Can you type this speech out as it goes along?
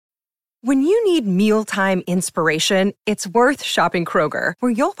When you need mealtime inspiration, it's worth shopping Kroger,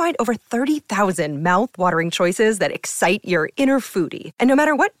 where you'll find over 30,000 mouth-watering choices that excite your inner foodie. And no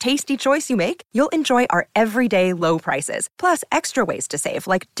matter what tasty choice you make, you'll enjoy our everyday low prices, plus extra ways to save,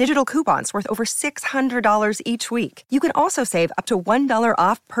 like digital coupons worth over $600 each week. You can also save up to $1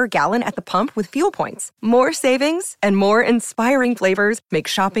 off per gallon at the pump with fuel points. More savings and more inspiring flavors make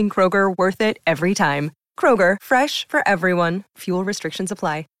shopping Kroger worth it every time. Kroger, fresh for everyone. Fuel restrictions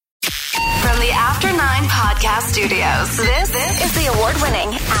apply. From the After 9 podcast studios, this is the award-winning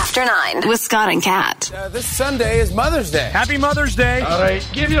After 9 with Scott and Kat. This Sunday is Mother's Day. Happy Mother's Day. All right,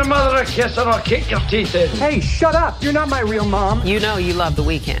 give your mother a kiss and I'll kick your teeth in. Hey, shut up. You're not my real mom. You know you love The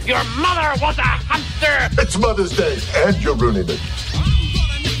Weeknd. Your mother was a hamster. It's Mother's Day and you're ruining it.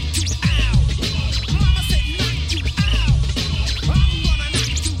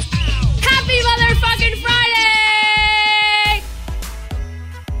 Happy motherfucking Friday!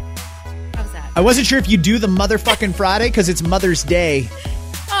 I wasn't sure if you do the motherfucking Friday because it's Mother's Day.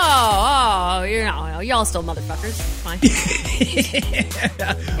 Oh, you know, y'all still motherfuckers. It's fine.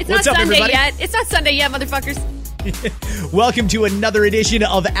 It's What's not up, Sunday everybody? yet. It's not Sunday yet, motherfuckers. Welcome to another edition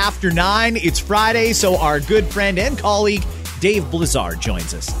of After 9. It's Friday, so our good friend and colleague, Dave Blizzard,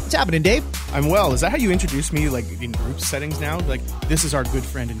 joins us. What's happening, Dave? I'm well. Is that how you introduce me, like, in group settings now? Like, this is our good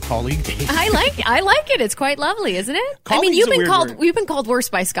friend and colleague, Dave. I like it. It's quite lovely, isn't it? Colleague's I mean, you've a been called worse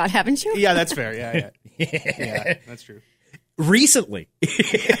by Scott, haven't you? Yeah, that's fair. Yeah, that's true. Recently.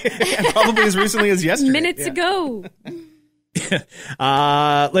 Probably as recently as yesterday. Minutes ago.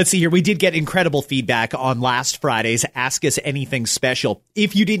 Let's see here. We did get incredible feedback on last Friday's Ask Us Anything special.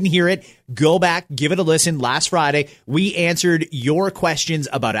 If you didn't hear it, go back, give it a listen. Last Friday, we answered your questions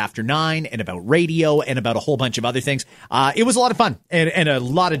about After 9 and about radio and about a whole bunch of other things. It was a lot of fun and a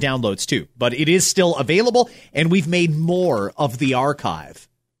lot of downloads too, but it is still available and we've made more of the archive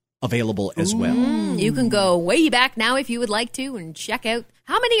available as well. You can go way back now if you would like to and check out.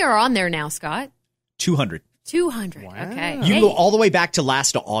 How many are on there now, Scott? 200. 200. Wow. Okay. You can go all the way back to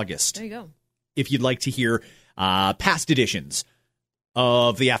last August. There you go. If you'd like to hear past editions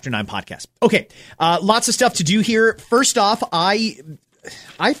of the After 9 podcast. Okay, lots of stuff to do here. First off, I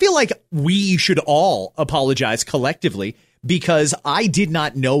feel like we should all apologize collectively because I did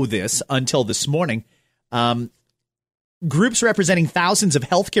not know this until this morning. Groups representing thousands of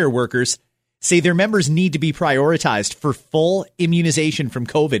healthcare workers say their members need to be prioritized for full immunization from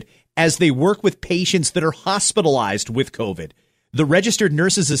COVID as they work with patients that are hospitalized with COVID. The Registered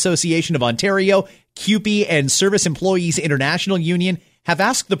Nurses Association of Ontario, CUPE, and Service Employees International Union have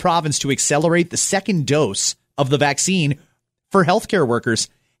asked the province to accelerate the second dose of the vaccine for healthcare workers.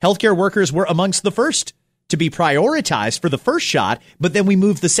 Healthcare workers were amongst the first to be prioritized for the first shot, but then we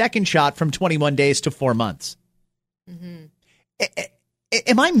moved the second shot from 21 days to 4 months. Mm-hmm.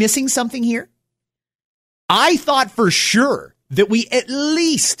 Am I missing something here? I thought for sure that we at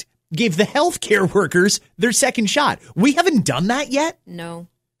least gave the healthcare workers their second shot. We haven't done that yet? No.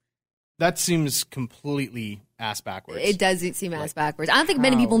 That seems completely ass backwards. It does seem ass backwards. I don't think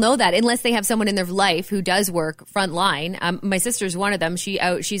many people know that unless they have someone in their life who does work front line. My sister's one of them. She's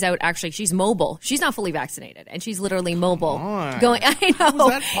mobile. She's not fully vaccinated and she's literally mobile. Going, I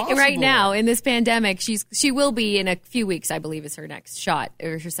know. Right now in this pandemic, she will be in a few weeks, I believe is her next shot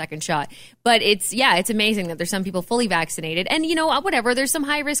or her second shot. But it's amazing that there's some people fully vaccinated and you know, whatever, there's some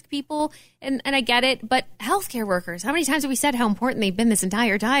high risk people and I get it, but healthcare workers, how many times have we said how important they've been this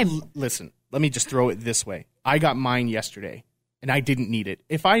entire time? Listen, let me just throw it this way. I got mine yesterday, and I didn't need it.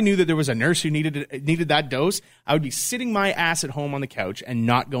 If I knew that there was a nurse who needed that dose, I would be sitting my ass at home on the couch and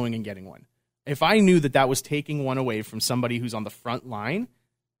not going and getting one. If I knew that was taking one away from somebody who's on the front line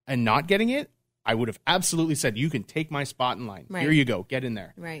and not getting it, I would have absolutely said, you can take my spot in line. Right. Here you go. Get in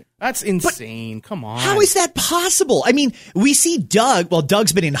there. Right. That's insane. But come on. How is that possible? I mean, we see Doug. Well,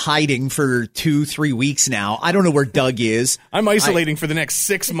 Doug's been in hiding for 2-3 weeks now. I don't know where Doug is. I'm isolating for the next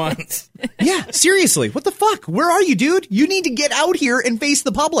 6 months. Yeah, seriously. What the fuck? Where are you, dude? You need to get out here and face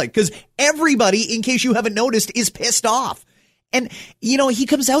the public because everybody, in case you haven't noticed, is pissed off. And, you know, he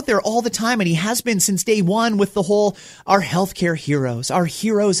comes out there all the time and he has been since day one with the whole, our healthcare heroes, our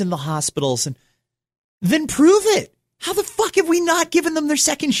heroes in the hospitals. And then prove it. How the fuck have we not given them their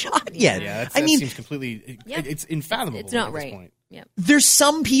second shot yet? Yeah, that seems completely, it's unfathomable. It's not at right. This point. Yeah. There's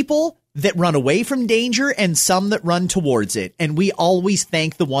some people that run away from danger and some that run towards it. And we always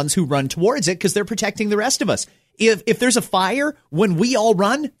thank the ones who run towards it because they're protecting the rest of us. If there's a fire, when we all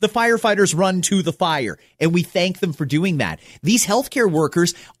run, the firefighters run to the fire. And we thank them for doing that. These healthcare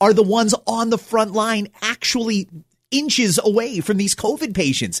workers are the ones on the front line actually inches away from these COVID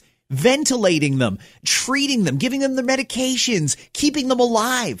patients. Ventilating them, treating them, giving them the medications, keeping them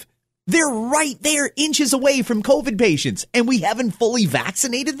alive. They're right there, inches away from COVID patients, and we haven't fully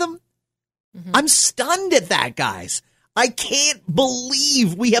vaccinated them? I'm stunned at that, guys. I can't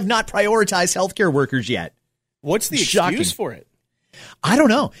believe we have not prioritized healthcare workers yet. What's the Shocking. excuse for it? I don't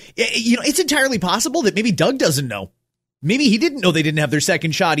know. It's entirely possible that maybe Doug doesn't know. Maybe he didn't know they didn't have their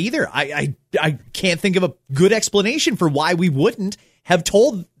second shot either. I can't think of a good explanation for why we wouldn't have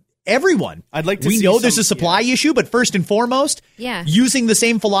told everyone. I'd like to We see know there's a supply issue, but first and foremost, using the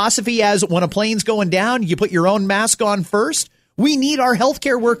same philosophy as when a plane's going down, you put your own mask on first. We need our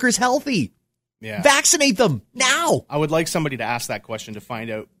healthcare workers healthy. Yeah. Vaccinate them now. I would like somebody to ask that question to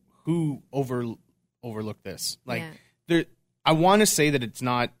find out who overlooked this. Like, I want to say that it's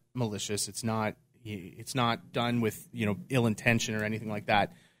not malicious. It's not done with, ill intention or anything like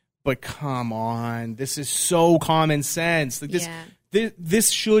that. But come on, this is so common sense. Like this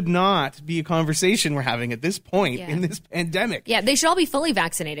should not be a conversation we're having at this point in this pandemic. Yeah, they should all be fully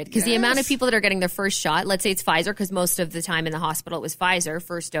vaccinated because the amount of people that are getting their first shot, let's say it's Pfizer, because most of the time in the hospital it was Pfizer,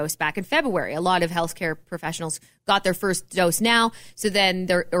 first dose back in February. A lot of healthcare professionals got their first dose now, so then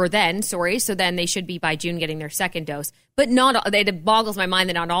they should be by June getting their second dose. But it boggles my mind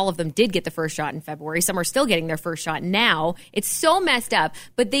that not all of them did get the first shot in February. Some are still getting their first shot now. It's so messed up.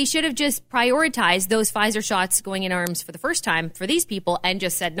 But they should have just prioritized those Pfizer shots going in arms for the first time for these people and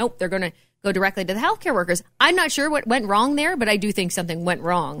just said, nope, they're going to go directly to the healthcare workers. I'm not sure what went wrong there, but I do think something went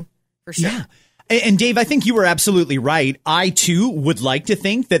wrong for sure. Yeah. And Dave, I think you were absolutely right. I too would like to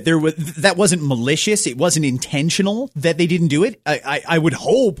think that that wasn't malicious. It wasn't intentional that they didn't do it. I would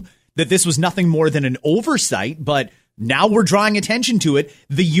hope that this was nothing more than an oversight, but now we're drawing attention to it.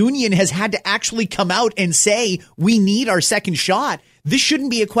 The union has had to actually come out and say, we need our second shot. This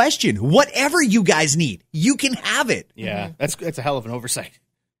shouldn't be a question. Whatever you guys need, you can have it. Yeah, that's a hell of an oversight.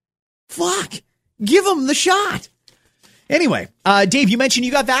 Fuck. Give them the shot. Anyway, Dave, you mentioned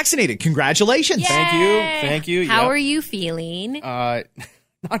you got vaccinated. Congratulations. Yay! Thank you. How are you feeling?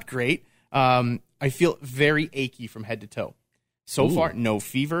 Not great. I feel very achy from head to toe. So far, no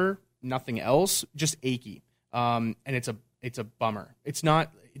fever, nothing else, just achy. And it's a bummer. It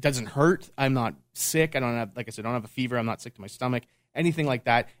doesn't hurt. I'm not sick. I don't have a fever. I'm not sick to my stomach, anything like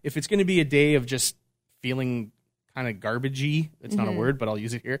that. If it's going to be a day of just feeling kind of garbagey, it's not a word, but I'll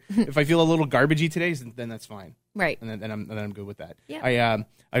use it here. If I feel a little garbagey today, then that's fine. Right. And then I'm good with that. Yeah.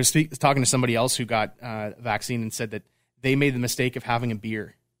 I was talking to somebody else who got a vaccine and said that they made the mistake of having a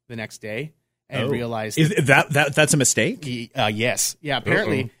beer the next day. And realized that's a mistake? Yes. Yeah,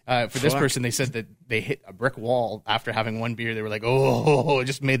 apparently for this person, they said that they hit a brick wall after having one beer. They were like, it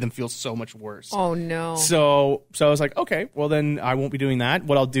just made them feel so much worse. Oh, no. So I was like, okay, well, then I won't be doing that.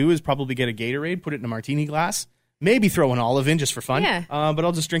 What I'll do is probably get a Gatorade, put it in a martini glass, maybe throw an olive in just for fun. Yeah. But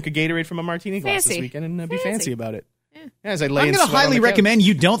I'll just drink a Gatorade from a martini glass this weekend and be fancy about it. Yeah. As I lay I'm going to highly recommend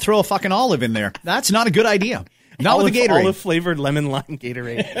you don't throw a fucking olive in there. That's not a good idea. Not with a Gatorade. Olive-flavored lemon lime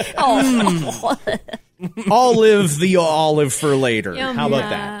Gatorade. I'll live the olive for later. Yum, How about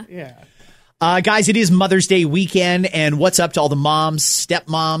that? Yeah. Guys, it is Mother's Day weekend, and what's up to all the moms,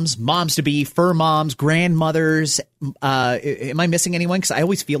 stepmoms, moms-to-be, fur moms, grandmothers? Am I missing anyone? Because I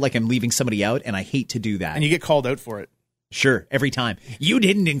always feel like I'm leaving somebody out, and I hate to do that. And you get called out for it. Sure, every time. You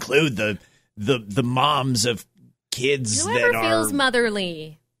didn't include the moms of kids Whoever that are... feels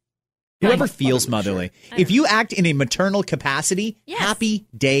motherly. Whoever feels motherly. If you act in a maternal capacity, happy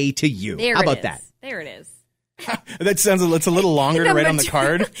day to you. How about that? There it is. That sounds it's a little longer to write on the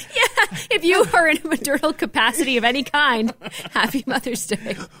card. Yeah, if you are in a maternal capacity of any kind, happy Mother's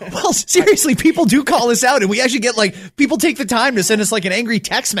Day. Well, seriously, people do call us out, and we actually get people take the time to send us an angry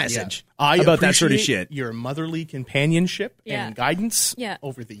text message about that sort of shit. Your motherly companionship and guidance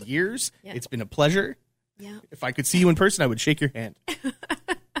over the years. Yeah. It's been a pleasure. Yeah. If I could see you in person, I would shake your hand.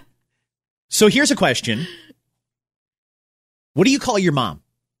 So here's a question. What do you call your mom?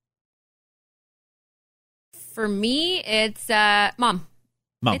 For me, it's mom.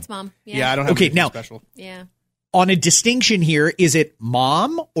 Mom. It's mom. Yeah, I don't have anything special. Yeah. On a distinction here, is it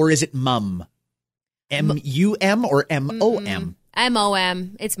mom or is it mum? M-U-M or M-O-M?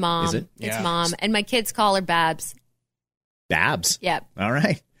 M-O-M. It's mom. Is it? It's mom. And my kids call her Babs. Babs? Yep. All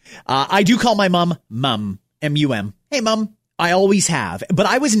right. I do call my mom Mum. M-U-M. Hey, Mum. I always have. But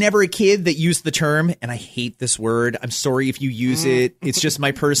I was never a kid that used the term, and I hate this word. I'm sorry if you use it. It's just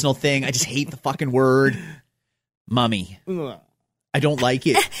my personal thing. I just hate the fucking word. Mummy. I don't like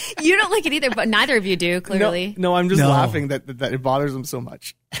it. You don't like it either, but neither of you do, clearly. No, I'm just laughing that it bothers them so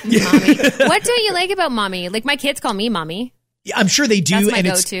much. Mommy. What don't you like about mommy? Like, my kids call me mommy. Yeah, I'm sure they do. That's my and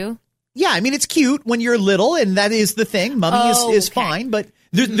go-to. Yeah, I mean, it's cute when you're little, and that is the thing. Mummy is fine, but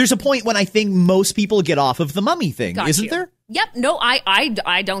there's a point when I think most people get off of the mummy thing, isn't there? Yep. No,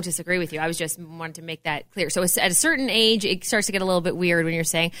 I don't disagree with you. I was just wanted to make that clear. So at a certain age, it starts to get a little bit weird when you're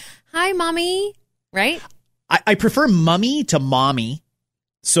saying, "Hi, mommy," right? I prefer mummy to mommy.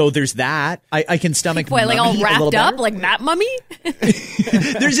 So there's that. I can stomach Boy, like all mummy a wrapped little up better. like that, mummy.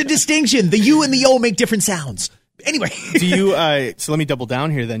 There's a distinction. The U and the O make different sounds. Anyway. Do you? So let me double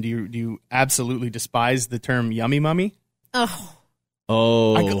down here. Then do you absolutely despise the term "yummy mummy"? Oh.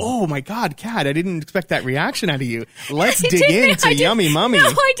 Oh my God, Kat! I didn't expect that reaction out of you. Let's dig into "yummy mummy." No,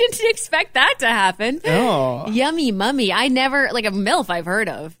 I didn't expect that to happen. Oh, "Yummy mummy." I never like a MILF I've heard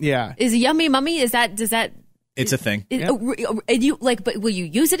of. Yeah. Is "yummy mummy"? Does that? It's a thing. And you like, but will you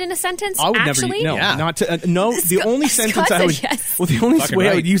use it in a sentence? I would actually? never. No, Yeah. not to. No, the only sentence I would. Yes. Well, the only Fucking way I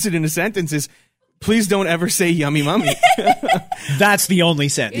right. would use it in a sentence is, "Please don't ever say yummy mummy." That's the only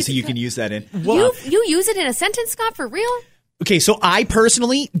sentence you can use that in. You use it in a sentence, Scott, for real? Okay, so I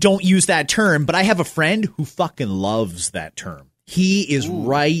personally don't use that term, but I have a friend who fucking loves that term. He is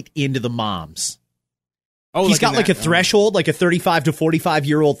right into the moms. Oh, He's got in like a that- threshold, like a 35 to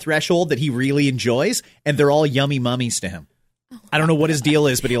 45-year-old threshold that he really enjoys, and they're all yummy mummies to him. I don't know what his deal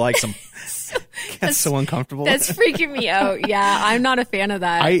is, but he likes them. That's so uncomfortable. That's freaking me out. Yeah, I'm not a fan of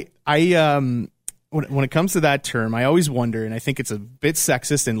that. When it comes to that term, I always wonder, and I think it's a bit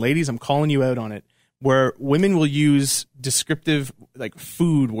sexist. And ladies, I'm calling you out on it. Where women will use descriptive like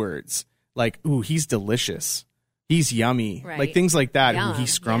food words, like "ooh, he's delicious," "he's yummy," Right. like things like that. "Ooh, Yum,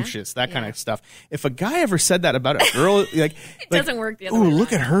 he's scrumptious," that kind yeah. of stuff. If a guy ever said that about a girl, like it doesn't work the other "Ooh, way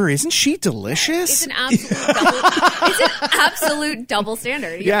look around. at her! Isn't she delicious?" It's an absolute double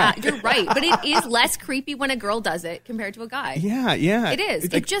standard. Yeah. You're right. But it is less creepy when a girl does it compared to a guy. Yeah. It is.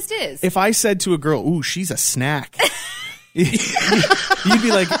 Like, It just is. If I said to a girl, "Ooh, she's a snack," you'd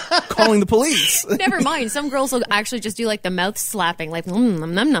be like calling the police. Never mind. Some girls will actually just do like the mouth slapping, like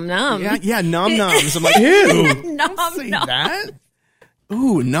nom nom nom nom. Yeah, nom noms. I'm like, ew. Nom Say nom. that?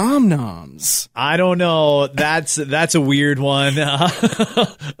 Ooh, nom noms. I don't know. That's a weird one. Nom,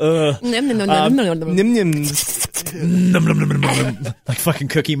 nom, nom, nom, nom, nom. Nim nims. Nom, nom, nom, nom, nom. Like fucking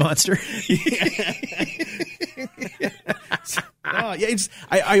Cookie Monster. Oh, yeah,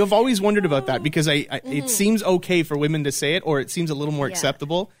 I've always wondered about that because it seems okay for women to say it, or it seems a little more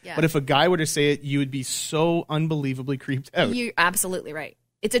acceptable. Yeah. But if a guy were to say it, you would be so unbelievably creeped out. You're absolutely right.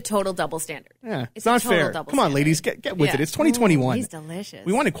 It's a total double standard. Yeah, it's a not total fair. double Come on, standard. ladies, get with Yeah. it. It's 2021. He's delicious.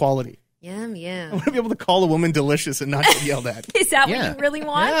 We want equality. Yum, I yum. want to be able to call a woman delicious and not get yelled at. Is that Yeah. what you really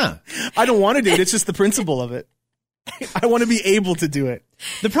want? Yeah. I don't want to do it. It's just the principle of it. I want to be able to do it.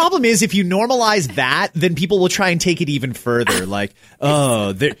 The problem is if you normalize that, then people will try and take it even further. Like,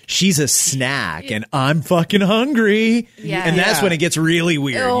 oh, she's a snack and I'm fucking hungry. Yeah. And that's Yeah. when it gets really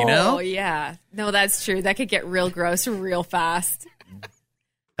weird, Oh, you know? yeah. No, that's true. That could get real gross real fast.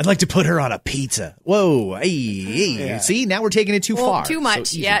 I'd like to put her on a pizza. Whoa. Hey. Yeah. See, now we're taking it too Well, far. too much.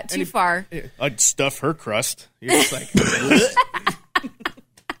 So easy. Yeah, too far. I'd stuff her crust. You're just like,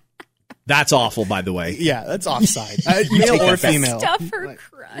 That's awful, by the way. yeah, that's offside. Male take or that back. female. Stuff her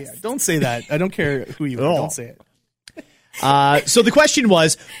crust. Yeah, don't say that. I don't care who you are. Oh. Don't say it. So the question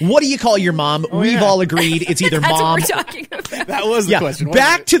was, what do you call your mom? We've yeah. all agreed it's either That's mom. what we're talking about. That was the Yeah, question. wasn't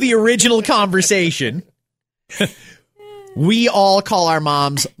back it? to the original conversation. We all call our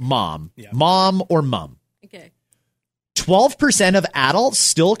moms mom. Yeah. Mom or mum. Okay. 12% of adults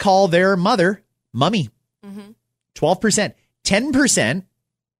still call their mother mummy. 12%. 10%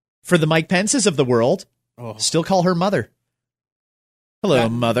 for the Mike Pences of the world Oh. still call her mother. Hello,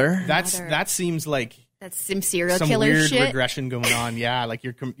 mother. That seems like That's some serial some killer weird shit. regression going on. Yeah, like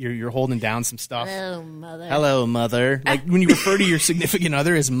you're holding down some stuff. Oh, mother. Hello, mother. Like when you refer to your significant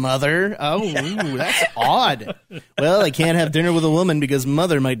other as mother. Oh, ooh, that's odd. Well, I can't have dinner with a woman because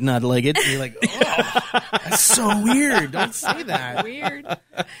mother might not like it. And you're like, oh, that's so weird. Don't say that. Weird.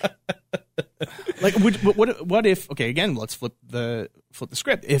 Like, what if? Okay, again, let's flip the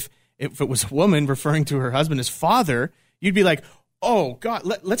script. If it was a woman referring to her husband as father, you'd be like, oh God,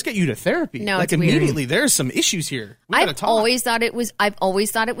 let's get you to therapy. No, like it's weird. immediately, there's some issues here. We gotta I've talk. always thought it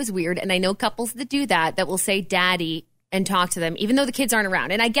was weird, and I know couples that do that will say daddy and talk to them even though the kids aren't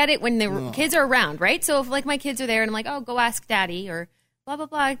around. And I get it when the kids are around, right? So if like my kids are there and I'm like, oh, go ask daddy or blah blah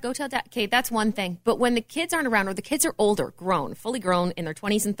blah, go tell dad. Okay, that's one thing. But when the kids aren't around or the kids are older, grown, fully grown in their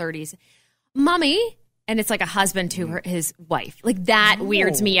 20s and 30s, mommy. And it's like a husband to his wife. Like that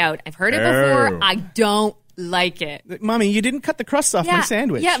weirds me out. I've heard it before. I don't like it. Mommy, you didn't cut the crust off my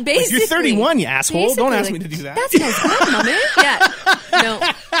sandwich. Yeah, Like, basically. you're 31, you asshole. Basically, Don't ask like, me to do that. That smells good, mommy.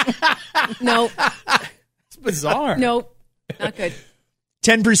 Yeah. No. It's bizarre. No. Not good.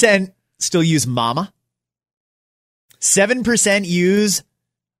 10% still use mama. 7% use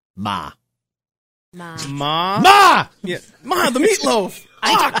ma. Ma. Yeah. Ma, the meatloaf.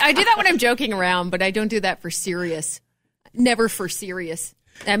 I do that when I'm joking around, but I don't do that for serious. Never for serious.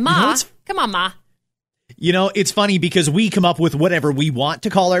 And Ma, come on, Ma. You know, it's funny because we come up with whatever we want to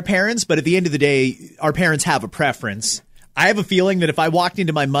call our parents, but at the end of the day, our parents have a preference. I have a feeling that if I walked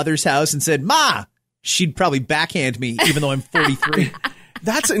into my mother's house and said, Ma, she'd probably backhand me, even though I'm 43.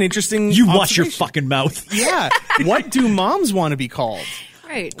 That's an interesting You watch your fucking mouth. Yeah. What do moms want to be called?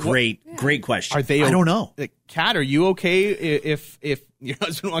 Right. Great question. Are they? I don't know. Like, Kat, are you okay if your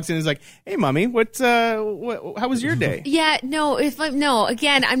husband walks in and is like, "Hey, mommy, what how was your day?" Yeah, no.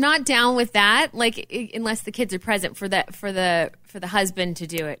 Again, I'm not down with that. Like, unless the kids are present for the husband to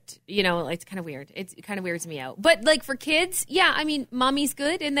do it. You know, like, it's kind of weird. It kind of weirds me out. But like for kids, yeah, I mean, mommy's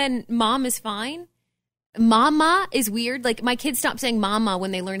good, and then mom is fine. Mama is weird. Like, my kids stop saying mama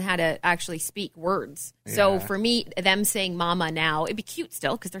when they learn how to actually speak words. Yeah. So for me, them saying mama now, it'd be cute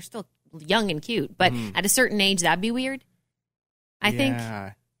still because they're still young and cute. But at a certain age, that'd be weird. I think.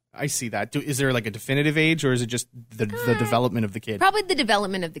 Yeah, I see that. Is there like a definitive age, or is it just the development of the kid? Probably the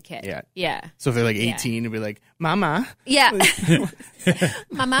development of the kid. Yeah. Yeah. So if they're like 18, it'd be like, Mama. Yeah.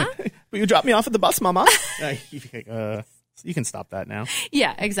 Mama? Will you drop me off at the bus, Mama? You can stop that now.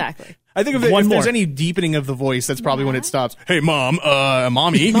 Yeah, exactly. I think if there's any deepening of the voice, that's probably when it stops. Hey, Mom,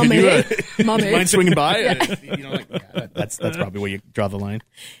 Mommy, can you mind swinging by? Yeah. You know, like, yeah, that's probably where you draw the line.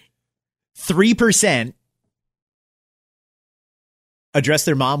 3% address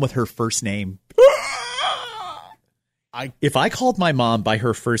their mom with her first name. If I called my mom by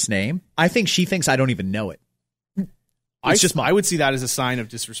her first name, I think she thinks I don't even know it. I would see that as a sign of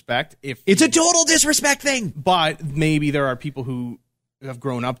disrespect. It's a total disrespect thing. But maybe there are people who have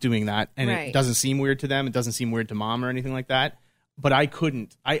grown up doing that, and right. It doesn't seem weird to them. It doesn't seem weird to mom or anything like that. But I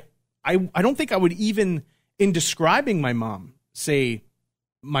couldn't. I don't think I would even, in describing my mom, say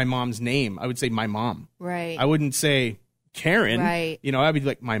my mom's name. I would say my mom. Right. I wouldn't say Karen. Right. You know, I'd be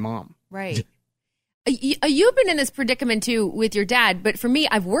like my mom. Right. You've been in this predicament too with your dad, but for me,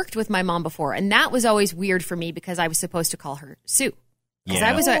 I've worked with my mom before, and that was always weird for me because I was supposed to call her Sue.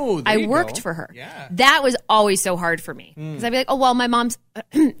 Because I worked for her. Yeah. That was always so hard for me. Because I'd be like, oh, well, my mom's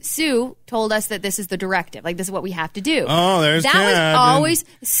Sue told us that this is the directive. Like, this is what we have to do. Oh, there's that Kat. was always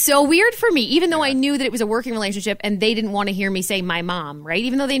so weird for me, even though I knew that it was a working relationship and they didn't want to hear me say my mom, right?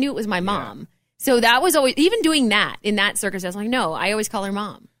 Even though they knew it was my mom. So that was always, even doing that in that circumstance, I'm like, no, I always call her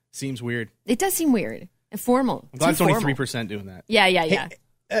mom. Seems weird. It does seem weird and formal. I'm glad it's only 3% doing that. Yeah. Hey,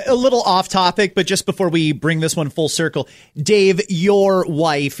 a little off topic, but just before we bring this one full circle, Dave, your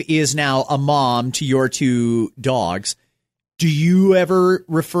wife is now a mom to your two dogs. Do you ever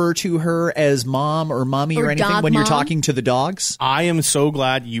refer to her as mom or mommy or anything when you're talking to the dogs? I am so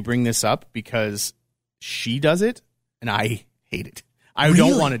glad you bring this up because she does it and I hate it. I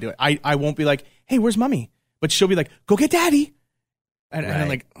don't want to do it. I won't be like, hey, where's mommy? But she'll be like, go get daddy. And I'm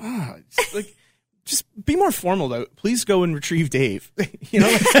like, oh, just be more formal, though. Please go and retrieve Dave. You know,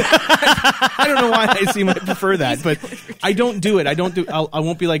 I don't know why I seem to prefer that, but I don't do it. I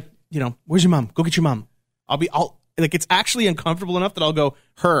won't be like, you know, where's your mom? Go get your mom. It's actually uncomfortable enough that I'll go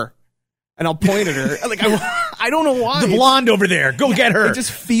her, and I'll point at her. Like I don't know why. The blonde over there. Go get her. It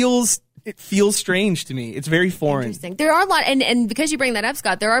just feels strange to me. It's very foreign. Interesting. There are a lot, and because you bring that up,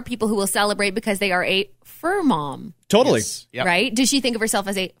 Scott, there are people who will celebrate because they are a fur mom. Totally. Yes. Yep. Right? Does she think of herself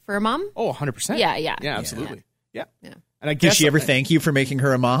as a fur mom? Oh, 100%. Yeah. Yeah, absolutely. Yeah. Yeah. And I guess did she ever thank you for making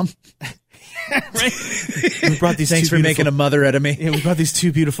her a mom? Right. We brought these. Thanks for making a mother out of me. Yeah, we brought these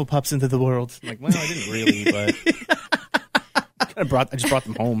two beautiful pups into the world. I'm like, well, I didn't really, but I just brought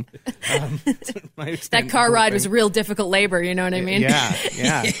them home. That car ride was real difficult labor. You know what I mean?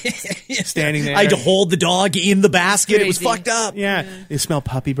 Yeah. Standing there, I had to hold the dog in the basket. It was fucked up. Yeah. They smell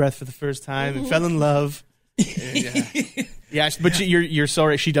puppy breath for the first time and fell in love. Yeah, but you're so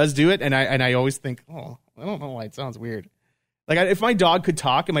right. She does do it, and I always think, oh, I don't know why it sounds weird. Like if my dog could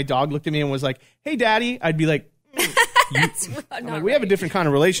talk and my dog looked at me and was like, "Hey, Daddy," I'd be like, "We have a different kind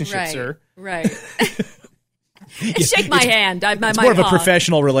of relationship, sir." Right. Shake my hand. It's more of a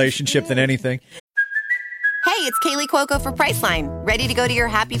professional relationship than anything. Hey, it's Kaylee Cuoco for Priceline. Ready to go to your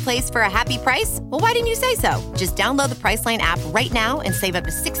happy place for a happy price? Well, why didn't you say so? Just download the Priceline app right now and save up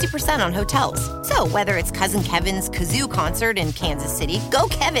to 60% on hotels. So whether it's Cousin Kevin's Kazoo Concert in Kansas City, go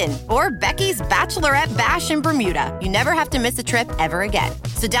Kevin, or Becky's Bachelorette Bash in Bermuda, you never have to miss a trip ever again.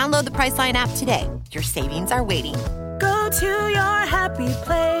 So download the Priceline app today. Your savings are waiting. Go to your happy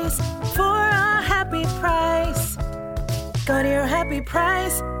place for a happy price. Go to your happy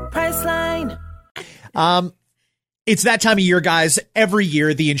price, Priceline. It's that time of year, guys. Every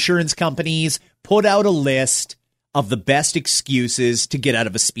year, the insurance companies put out a list of the best excuses to get out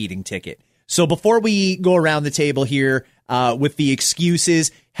of a speeding ticket. So before we go around the table here with the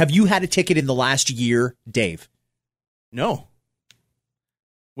excuses, have you had a ticket in the last year, Dave? No.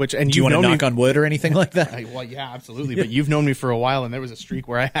 Do you want to knock on wood or anything like that? Well, yeah, absolutely. But you've known me for a while, and there was a streak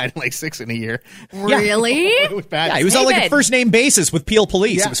where I had like 6 in a year. Really? It was bad. Yeah, he was on like a first name basis with Peel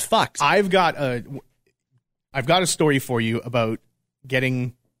Police. Yeah. It was fucked. I've got a story for you about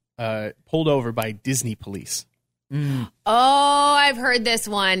getting pulled over by Disney police. Oh, I've heard this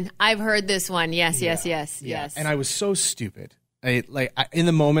one. Yes. And I was so stupid. In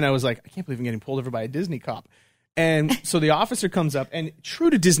the moment, I was like, I can't believe I'm getting pulled over by a Disney cop. And so the officer comes up, and true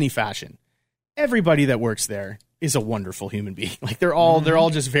to Disney fashion, everybody that works there is a wonderful human being. Like they're all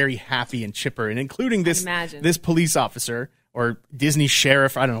just very happy and chipper, and including this police officer or Disney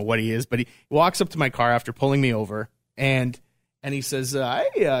sheriff. I don't know what he is, but he walks up to my car after pulling me over, and he says,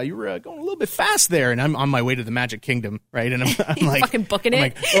 "Hey, you were going a little bit fast there." And I'm on my way to the Magic Kingdom, right? And I'm like, fucking booking it.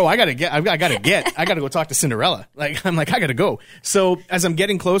 Like, oh, I gotta go talk to Cinderella. I gotta go. So as I'm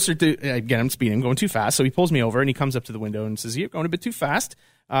getting closer to, again, I'm speeding, I'm going too fast. So he pulls me over and he comes up to the window and says, "You're going a bit too fast."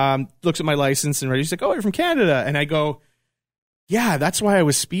 Looks at my license and he's like, "Oh, you're from Canada." And I go, "Yeah, that's why I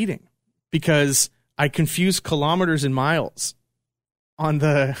was speeding, because I confused kilometers and miles on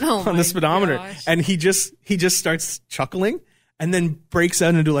the speedometer." Gosh. And he just starts chuckling. And then breaks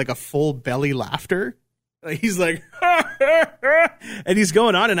out into like a full belly laughter. Like he's like, and he's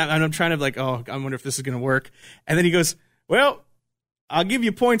going on, and I'm trying to like, oh, I wonder if this is going to work. And then he goes, "Well, I'll give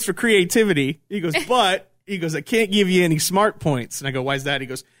you points for creativity." He goes, "But," he goes, "I can't give you any smart points." And I go, "Why is that?" He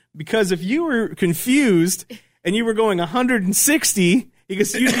goes, "Because if you were confused and you were going 160, he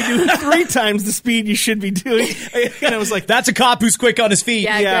goes, you'd be doing 3 times the speed you should be doing." And I was like, that's a cop who's quick on his feet.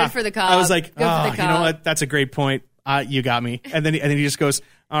 Yeah, good for the cop. I was like, good for the cop. You know what? That's a great point. You got me. And then he just goes,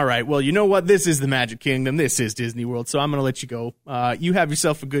 "All right, well, you know what? This is the Magic Kingdom. This is Disney World. So I'm going to let you go. You have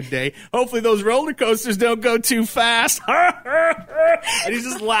yourself a good day. Hopefully those roller coasters don't go too fast." And he's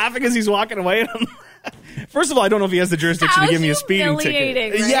just laughing as he's walking away. First of all, I don't know if he has the jurisdiction to give me a speeding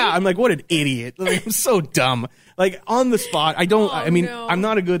ticket. Right? Yeah, I'm like, what an idiot. Like, I'm so dumb. Like, on the spot, I'm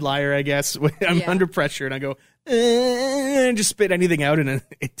not a good liar, I guess. I'm under pressure, and I go, and just spit anything out, and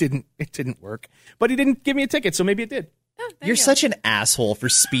it didn't work. But he didn't give me a ticket, so maybe it did. You're such an asshole for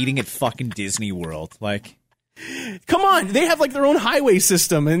speeding at fucking Disney World. Like, come on, they have like their own highway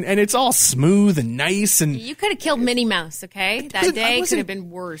system, and it's all smooth and nice. And you could have killed Minnie Mouse, okay? That day could have been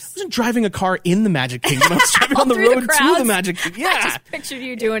worse. I wasn't driving a car in the Magic Kingdom. I was driving on the road to the Magic Kingdom. Yeah, I just pictured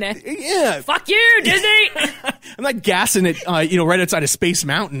you doing it. Yeah, fuck you, Disney. I'm not gassing it, right outside of Space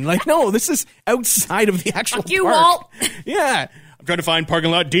Mountain. Like, no, this is outside of the actual fuck you, park. Walt. Yeah. I'm trying to find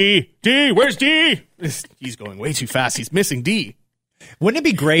parking lot D. D, where's D? He's going way too fast. He's missing D. Wouldn't it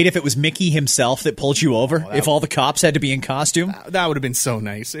be great if it was Mickey himself that pulled you over? If all the cops had to be in costume? That would have been so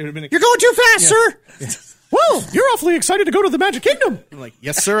nice. It would have been. You're going too fast, sir. Yeah. Well, you're awfully excited to go to the Magic Kingdom. I'm like,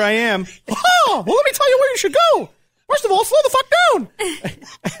 yes, sir, I am. Oh, well, let me tell you where you should go. First of all, slow the fuck down.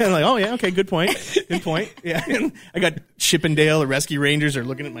 And I'm like, oh, yeah, okay, good point. Good point. Yeah. And I got Chippendale, the Rescue Rangers are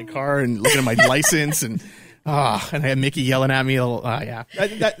looking at my car and looking at my license, and I had Mickey yelling at me. Yeah,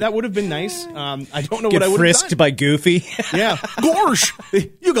 that would have been nice. I don't know what I would have done. Frisked by Goofy. Yeah, Gorsh,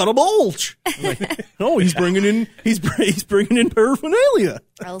 you got a bulge. I'm like, no, he's bringing in paraphernalia.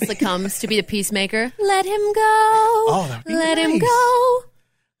 Elsa comes to be the peacemaker. Let him go. Oh, that'd be Let nice. him go.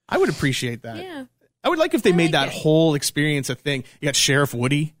 I would appreciate that. Yeah. I would like if they made that whole experience a thing. You got Sheriff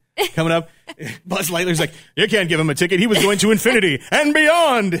Woody coming up. Buzz Lightyear's like, you can't give him a ticket. He was going to infinity and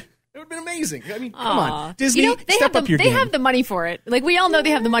beyond. It would have been amazing. I mean, come on. Disney, step up your game. They have the money for it. Like, we all know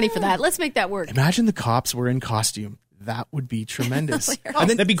they have the money for that. Let's make that work. Imagine the cops were in costume. That would be tremendous. And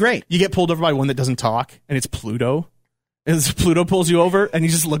then, that'd be great. You get pulled over by one that doesn't talk, and it's Pluto. And Pluto pulls you over, and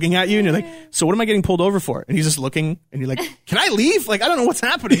he's just looking at you, and you're like, so what am I getting pulled over for? And he's just looking, and you're like, can I leave? Like, I don't know what's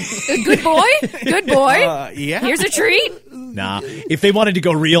happening. Good boy. Good boy. Yeah. Here's a treat. Nah. If they wanted to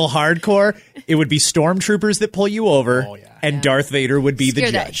go real hardcore, it would be stormtroopers that pull you over, and Darth Vader would be the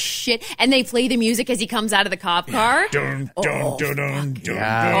judge. That shit. And they play the music as he comes out of the cop car. Dun, dun, dun, dun, dun,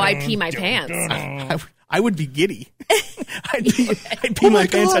 I pee my pants. I would be giddy. I'd pee my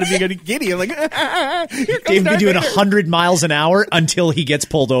pants out of being giddy. I'm like, Dave would be doing 100 miles an hour until he gets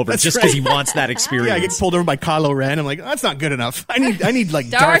pulled over, just because he wants that experience. Yeah, I get pulled over by Kylo Ren. I'm like, that's not good enough. I need like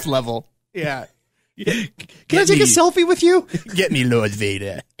Darth level. Yeah. Can I take a selfie with you? Get me, Lord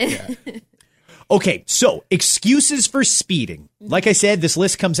Vader. Yeah. Okay, so excuses for speeding. Like I said, this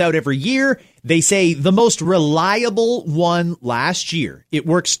list comes out every year. They say the most reliable one last year, it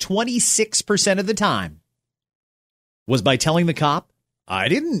works 26% of the time, was by telling the cop, I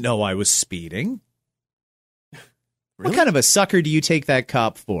didn't know I was speeding. Really? What kind of a sucker do you take that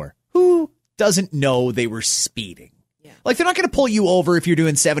cop for? Who doesn't know they were speeding. Yeah. Like, they're not going to pull you over if you're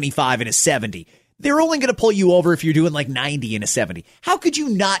doing 75 in a 70. They're only going to pull you over if you're doing like 90 in a 70. How could you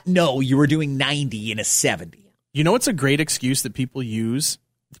not know you were doing 90 in a 70? You know, it's a great excuse that people use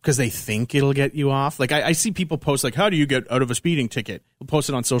because they think it'll get you off. Like, I see people post, like, how do you get out of a speeding ticket? We'll post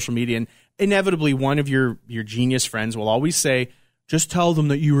it on social media, and inevitably one of your genius friends will always say, just tell them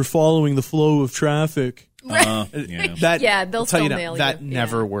that you were following the flow of traffic. They'll still nail you. That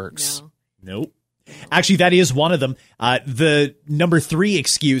never works. No. Nope. Actually, that is one of them. The number 3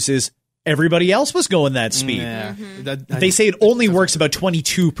 excuse is everybody else was going that speed. Yeah. They say it only works about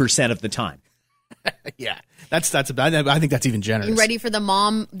 22% of the time. Yeah. That's I think that's even generous. You ready for the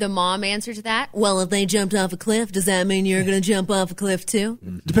mom answer to that? Well, if they jumped off a cliff, does that mean you're going to jump off a cliff too?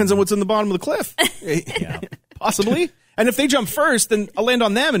 Depends on what's in the bottom of the cliff. Yeah. Possibly. And if they jump first, then I'll land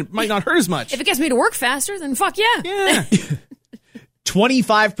on them and it might not hurt as much. If it gets me to work faster, then fuck yeah. Yeah.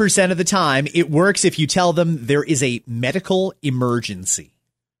 25% of the time, it works if you tell them there is a medical emergency.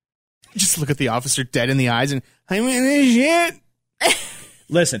 Just look at the officer dead in the eyes and, I'm in this shit.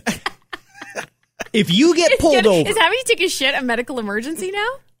 Listen. If you get pulled over... Is having to take a shit a medical emergency now?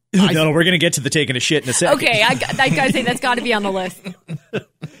 No, we're going to get to the taking a shit in a second. Okay, I got to say that's got to be on the list.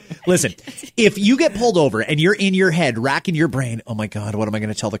 Listen, if you get pulled over and you're in your head, racking your brain, oh my God, what am I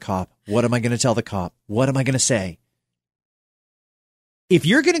going to tell the cop? What am I going to tell the cop? What am I going to say? If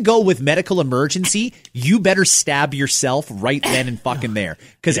you're going to go with medical emergency, you better stab yourself right then and fucking there.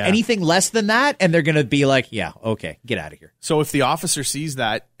 Because anything less than that, and they're going to be like, yeah, okay, get out of here. So if the officer sees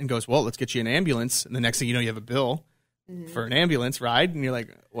that and goes, well, let's get you an ambulance, and the next thing you know, you have a bill for an ambulance ride, and you're like,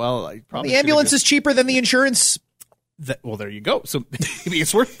 well, I probably the ambulance is cheaper than the insurance. Well, there you go. So maybe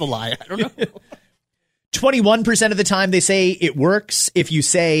it's worth the lie. I don't know. 21% of the time they say it works if you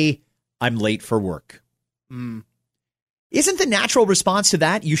say, I'm late for work. Isn't the natural response to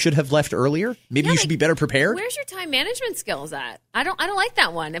that you should have left earlier? Maybe you should be better prepared? Where's your time management skills at? I don't like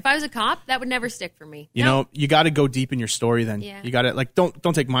that one. If I was a cop, that would never stick for me. You know, you got to go deep in your story then. Yeah. You got to, like,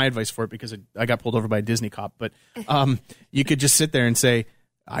 don't take my advice for it because I got pulled over by a Disney cop. But you could just sit there and say,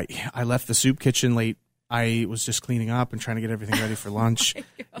 I left the soup kitchen late. I was just cleaning up and trying to get everything ready for lunch,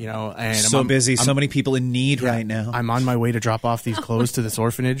 you know, and so busy. So many people in need right now. I'm on my way to drop off these clothes to this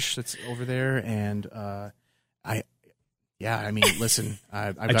orphanage that's over there. And, I mean, listen,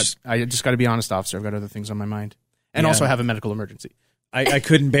 I just got to be honest, officer. I've got other things on my mind and also have a medical emergency. I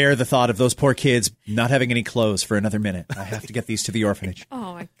couldn't bear the thought of those poor kids not having any clothes for another minute. I have to get these to the orphanage.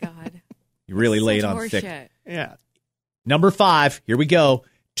 Oh my God. You really laid on thick. Yeah. Number 5. Here we go.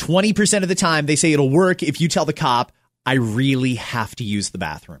 20% of the time they say it'll work if you tell the cop, I really have to use the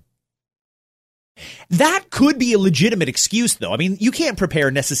bathroom. That could be a legitimate excuse, though. I mean, you can't prepare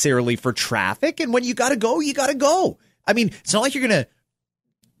necessarily for traffic, and when you got to go, you got to go. I mean, it's not like you're going to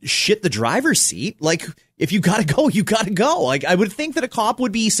shit the driver's seat. Like, if you got to go, you got to go. Like, I would think that a cop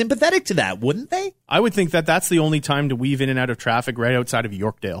would be sympathetic to that, wouldn't they? I would think that that's the only time to weave in and out of traffic right outside of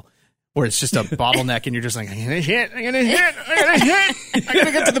Yorkdale, where it's just a bottleneck and you're just like, I'm going to hit, I'm going to hit, I'm going to hit, I'm going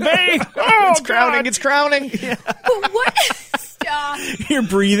to get to the bay. Oh, it's crowning, it's crowning. Yeah. What? Stop. You're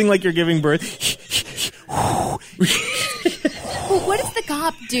breathing like you're giving birth. Well, what does the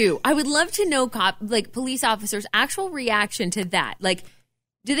cop do? I would love to know police officers' actual reaction to that. Like,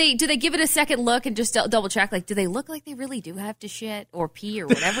 do they give it a second look and just double check? Like, do they look like they really do have to shit or pee or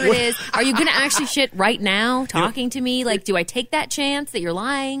whatever it is? Are you going to actually shit right now talking to me? Like, do I take that chance that you're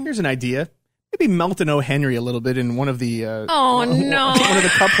lying? Here's an idea. Maybe melt an O. Henry a little bit in one of the no one of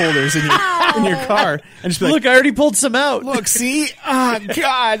the cup holders in your car, and just be like, look, I already pulled some out. Look, see,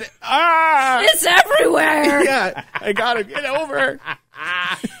 God, it's everywhere. Yeah, I gotta get over.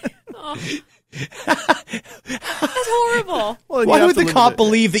 That's horrible. Well, why would the cop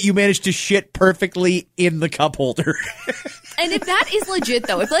believe that you managed to shit perfectly in the cup holder? And if that is legit,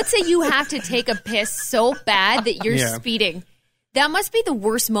 though, if let's say you have to take a piss so bad that you're speeding. That must be the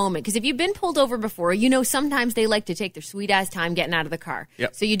worst moment, because if you've been pulled over before, you know sometimes they like to take their sweet-ass time getting out of the car.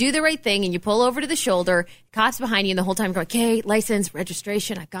 Yep. So you do the right thing, and you pull over to the shoulder, cops behind you, and the whole time going, okay, license,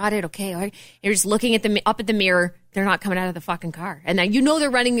 registration, I got it, okay. All right. You're just looking at up at the mirror. They're not coming out of the fucking car. And now you know they're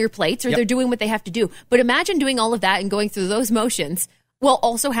running your plates, or they're doing what they have to do. But imagine doing all of that and going through those motions while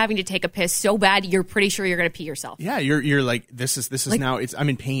also having to take a piss so bad you're pretty sure you're going to pee yourself. Yeah, you're like, this is like, now, I'm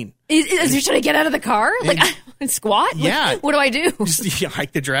in pain. Should I get out of the car? Like, squat? Yeah. Like, what do I do? Just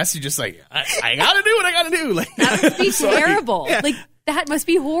hike the dress. You're just like, I got to do what I got to do. Like, that must be terrible. Yeah. Like, that must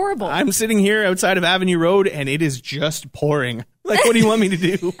be horrible. I'm sitting here outside of Avenue Road, and it is just pouring. Like, what do you want me to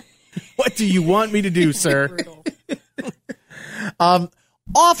do? What do you want me to do, sir?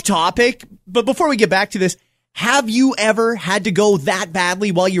 Off topic, but before we get back to this, Have you ever had to go that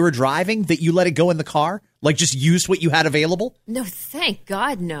badly while you were driving that you let it go in the car? Like just used what you had available? No, thank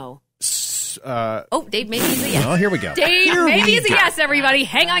God, no. Dave, maybe he's a yes. Oh, here we go. Dave, maybe he's a yes, everybody.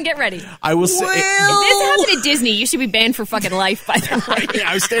 Hang on, get ready. I will say, if this happened at Disney, you should be banned for fucking life, by the way.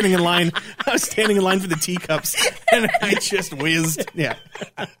 Yeah, I was standing in line. I was standing in line for the teacups, and I just whizzed. Yeah.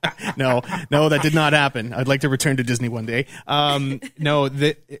 No, that did not happen. I'd like to return to Disney one day. No,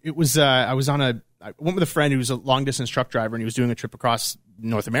 it was. I went with a friend who was a long distance truck driver, and he was doing a trip across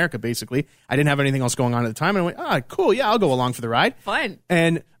North America. Basically, I didn't have anything else going on at the time, and I went, cool, yeah, I'll go along for the ride. Fun.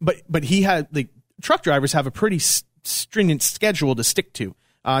 And but he had truck drivers have a pretty stringent schedule to stick to,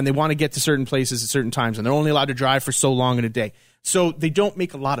 and they want to get to certain places at certain times, and they're only allowed to drive for so long in a day. So they don't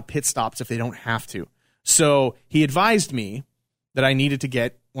make a lot of pit stops if they don't have to. So he advised me that I needed to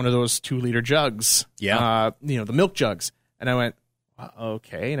get one of those 2-liter jugs. Yeah. The milk jugs. And I went,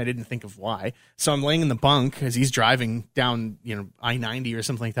 okay. And I didn't think of why. So I'm laying in the bunk as he's driving down, I-90 or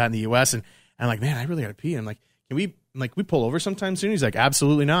something like that in the U.S. And I'm like, man, I really got to pee. And I'm like, can we pull over sometime soon? He's like,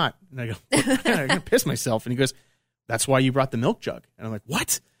 absolutely not. And I go, I'm going to piss myself. And he goes, that's why you brought the milk jug. And I'm like,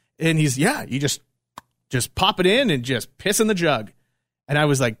 what? And he's, yeah, you just pop it in and just piss in the jug. And I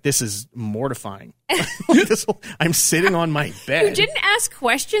was like, this is mortifying. I'm sitting on my bed. You didn't ask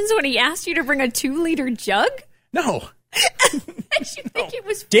questions when he asked you to bring a 2-liter jug? No. You think it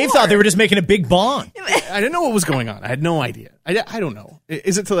was Dave thought they were just making a big bong. I didn't know what was going on. I had no idea. I don't know.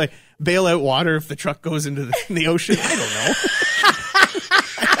 Is it to bail out water if the truck goes into the ocean? I don't know.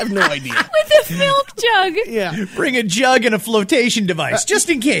 I have no idea. With a milk jug. Yeah. Bring a jug and a flotation device, just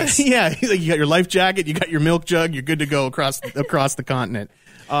in case. Yeah. You got your life jacket, you got your milk jug, you're good to go across the continent.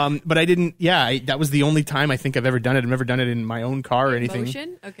 But I didn't, that was the only time I think I've ever done it. I've never done it in my own car or anything.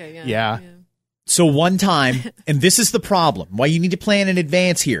 Motion? Okay, yeah. Yeah. So one time, and this is the problem, why you need to plan in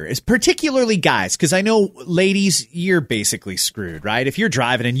advance here, is particularly guys, because I know, ladies, you're basically screwed, right? If you're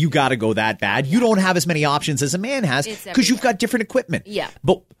driving and you got to go that bad, you don't have as many options as a man has because you've got different equipment. Yeah.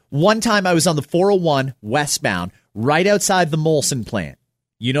 But one time I was on the 401 westbound, right outside the Molson plant.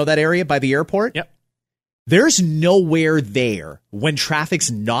 You know that area by the airport? Yep. There's nowhere there when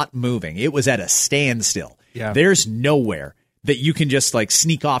traffic's not moving. It was at a standstill. Yeah. There's nowhere that you can just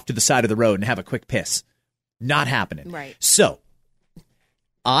sneak off to the side of the road and have a quick piss. Not happening. Right. So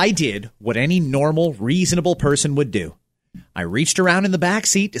I did what any normal, reasonable person would do. I reached around in the back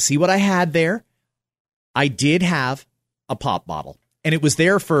seat to see what I had there. I did have a pop bottle. And it was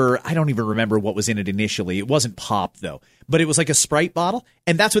there for, I don't even remember what was in it initially. It wasn't pop, though. But it was like a Sprite bottle.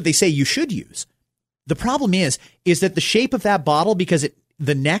 And that's what they say you should use. The problem is that the shape of that bottle, because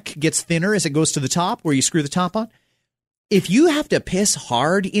the neck gets thinner as it goes to the top, where you screw the top on, if you have to piss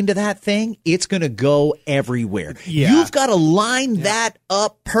hard into that thing, it's going to go everywhere. Yeah. You've got to line that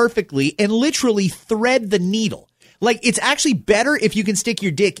up perfectly and literally thread the needle. It's actually better if you can stick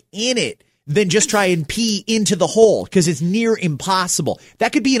your dick in it than just try and pee into the hole, because it's near impossible.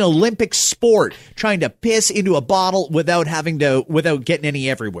 That could be an Olympic sport, trying to piss into a bottle without getting any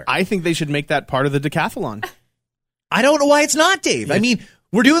everywhere. I think they should make that part of the decathlon. I don't know why it's not, Dave. I mean,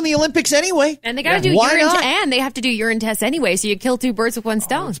 we're doing the Olympics anyway. And they got to do urine and they have to do urine tests anyway, so you kill 2 birds with 1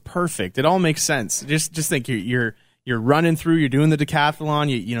 stone. It's perfect. It all makes sense. Just think you're running through, you're doing the decathlon,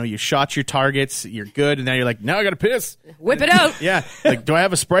 you shot your targets, you're good, and now you're like, now I got to piss. Whip it out. Yeah. Do I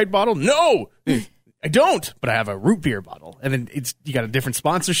have a Sprite bottle? No. I don't, but I have a root beer bottle. And then you got a different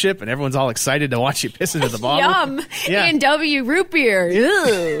sponsorship, and everyone's all excited to watch you piss into the bottle. Yum. Yeah. A&W root beer.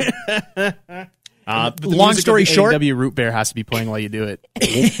 Ew. Long story short, A&W root beer has to be playing while you do it.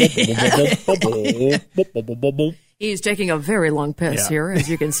 He's taking a very long piss here, as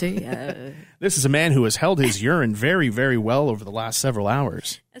you can see. This is a man who has held his urine very, very well over the last several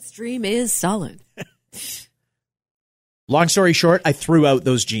hours. That stream is solid. Long story short, I threw out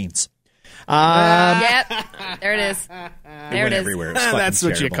those jeans. Yep. There it is. There it is. Everywhere. That's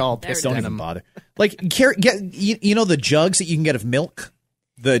what you call piss. Don't even bother. You know the jugs that you can get of milk?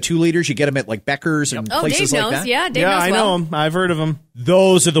 The 2 liters, you get them at Becker's and places Dave like knows. that. Yeah, Dave knows I know them. I've heard of them.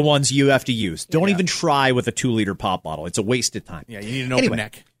 Those are the ones you have to use. Don't even try with a 2-liter pop bottle. It's a waste of time. Yeah, you need an open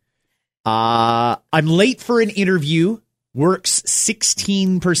neck. I'm late for an interview. Works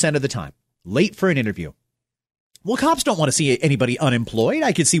 16% of the time. Late for an interview. Well, cops don't want to see anybody unemployed.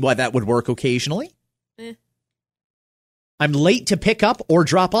 I can see why that would work occasionally. I'm late to pick up or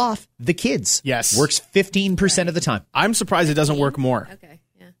drop off the kids. Yes. Works 15% of the time. I'm surprised it doesn't work more. Okay.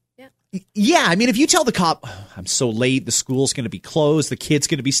 Yeah, I mean, if you tell the cop, I'm so late, the school's going to be closed, the kid's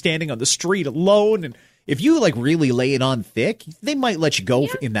going to be standing on the street alone, and if you really lay it on thick, they might let you go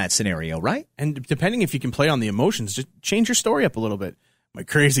in that scenario, right? And depending if you can play on the emotions, just change your story up a little bit. my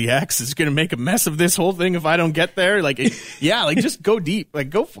crazy ex is going to make a mess of this whole thing if I don't get there. Like, just go deep. Like,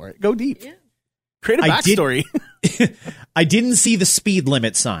 go for it. Go deep. Yeah. Create a backstory. I didn't see the speed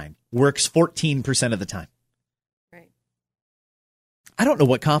limit sign. Works 14% of the time. Right. I don't know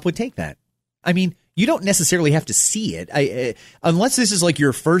what cop would take that. I mean, you don't necessarily have to see it. Unless this is like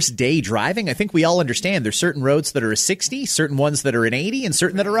your first day driving, I think we all understand there's certain roads that are a 60, certain ones that are an 80, and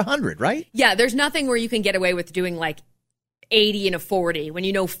certain that are 100, right? Yeah, there's nothing where you can get away with doing like 80 and a 40 when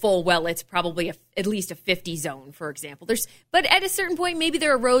you know full well it's probably at least a 50 zone, for example. But at a certain point, maybe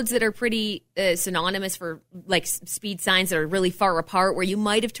there are roads that are pretty synonymous for like speed signs that are really far apart where you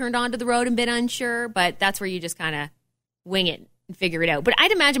might have turned onto the road and been unsure, but that's where you just kind of wing it and figure it out. But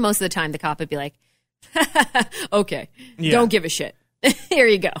I'd imagine most of the time the cop would be like, okay, don't give a shit. Here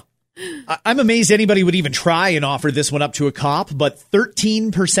you go. I'm amazed anybody would even try and offer this one up to a cop, but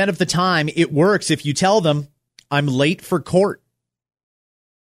 13% of the time it works if you tell them, I'm late for court.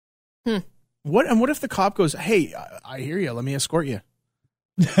 What if the cop goes, hey, I hear you, let me escort you.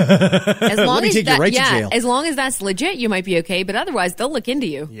 As long let me as take you right to jail. As long as that's legit, you might be okay, but otherwise they'll look into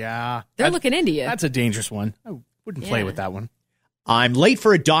you. Yeah. They're looking into you. That's a dangerous one. I wouldn't play with that one. I'm late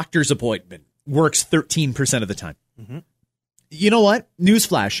for a doctor's appointment. Works 13% of the time. Mm-hmm. You know what?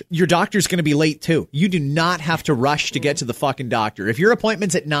 Newsflash. Your doctor's going to be late, too. You do not have to rush to get to the fucking doctor. If your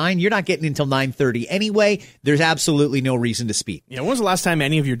appointment's at 9, you're not getting until 9:30 anyway. There's absolutely no reason to speed. Yeah, when was the last time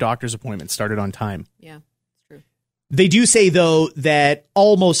any of your doctor's appointments started on time? Yeah, it's true. They do say, though, that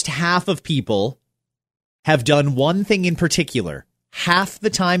almost half of people have done one thing in particular. Half the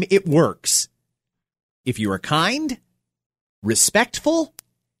time it works. If you are kind, respectful,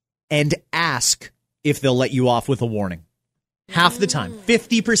 and ask if they'll let you off with a warning. Half the time,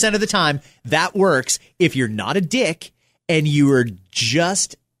 50% of the time, that works if you're not a dick and you are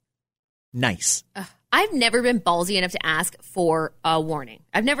just nice. I've never been ballsy enough to ask for a warning.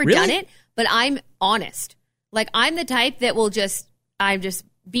 I've never Really? done it, but I'm honest. Like, I'm the type that will just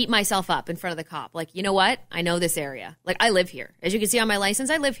beat myself up in front of the cop. Like, you know what? I know this area. Like, I live here. As you can see on my license,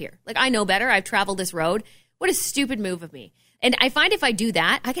 I live here. Like, I know better. I've traveled this road. What a stupid move of me. And I find if I do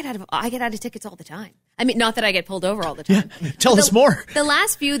that, I get out of tickets all the time. I mean, not that I get pulled over all the time. Yeah. Tell us more. The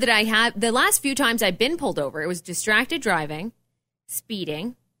last few times I've been pulled over, it was distracted driving,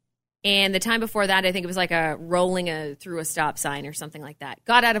 speeding, and the time before that, I think it was like rolling through a stop sign or something like that.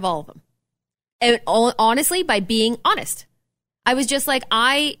 Got out of all of them. And honestly, by being honest. I was just like,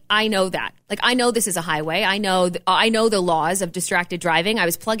 I know that. Like, I know this is a highway. I know the laws of distracted driving. I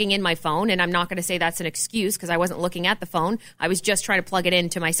was plugging in my phone, and I'm not going to say that's an excuse because I wasn't looking at the phone. I was just trying to plug it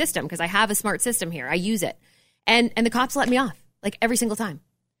into my system because I have a smart system here. I use it. And the cops let me off, like, every single time.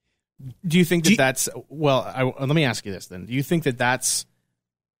 Do you think that's... Well, let me ask you this then. Do you think that that's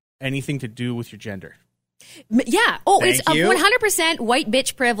anything to do with your gender? Yeah. Oh, it's 100% white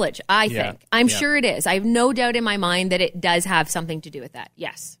bitch privilege, I think. I'm sure it is. I have no doubt in my mind that it does have something to do with that.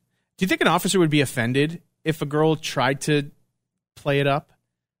 Yes. Do you think an officer would be offended if a girl tried to play it up?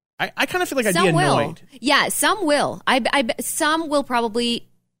 I kind of feel like I'd be annoyed. Yeah, some will. Some will probably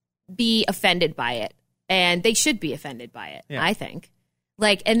be offended by it, and they should be offended by it, I think.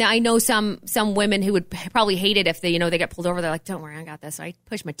 Like, and I know some women who would probably hate it if they get pulled over. They're like, don't worry, I got this. So I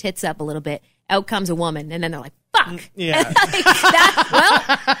push my tits up a little bit. Out comes a woman. And then they're like, fuck. Yeah. That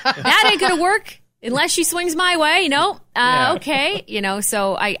ain't going to work unless she swings my way, Okay.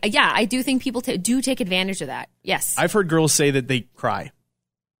 So I do think people do take advantage of that. Yes. I've heard girls say that they cry.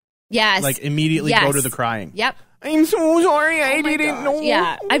 Yes. Like immediately go to the crying. Yep. I'm so sorry. I didn't know.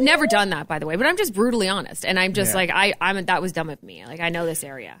 Yeah, I've never done that, by the way, but I'm just brutally honest, and I'm just like, that was dumb of me. Like, I know this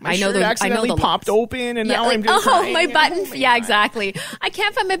area. I know the popped open, and now I'm just crying. My button. Yeah, exactly. I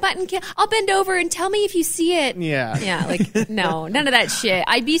can't find my button. I'll bend over and tell me if you see it. Yeah. Yeah. Like, no, none of that shit.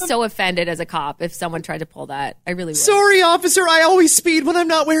 I'd be so offended as a cop if someone tried to pull that. I really would. Sorry, officer. I always speed when I'm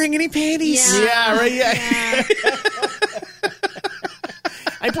not wearing any panties. Yeah. Right. Yeah.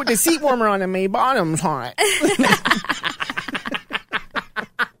 I put the seat warmer on and my bottom's hot.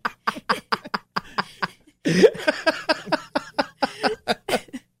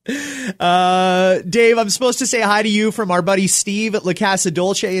 Dave, I'm supposed to say hi to you from our buddy Steve at La Casa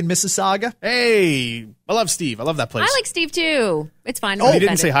Dolce in Mississauga. Hey, I love Steve. I love that place. I like Steve too. It's fine. Oh, he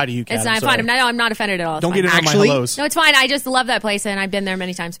didn't say hi to you, Kat. It's not fine. No, I'm not offended at all. Don't get in on my hellos. No, it's fine. I just love that place, and I've been there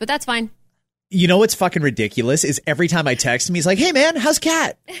many times, but that's fine. You know what's fucking ridiculous is every time I text him, he's like, hey, man, how's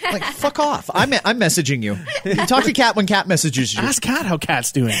Kat? I'm like, fuck off. I'm messaging you. Talk to Kat when Kat messages you. Ask Kat how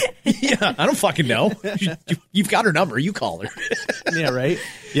Kat's doing. Yeah, I don't fucking know. You've got her number. You call her. Yeah, right?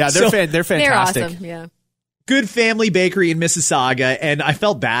 Yeah, they're fantastic. They're awesome, yeah. Good family bakery in Mississauga, and I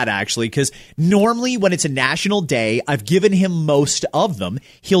felt bad actually because normally when it's a national day, I've given him most of them.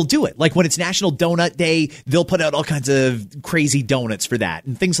 He'll do it. Like when it's National Donut Day, they'll put out all kinds of crazy donuts for that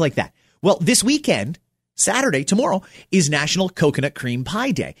and things like that. Well, this weekend, Saturday, tomorrow, is National Coconut Cream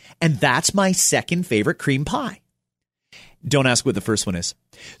Pie Day, and that's my second favorite cream pie. Don't ask what the first one is.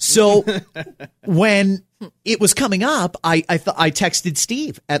 So when it was coming up, I texted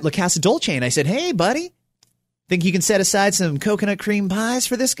Steve at La Casa Dolce, and I said, hey, buddy, think you can set aside some coconut cream pies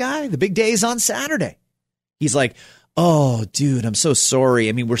for this guy? The big day is on Saturday. He's like, oh, dude, I'm so sorry.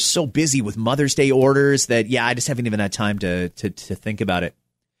 I mean, we're so busy with Mother's Day orders that, I just haven't even had time to think about it.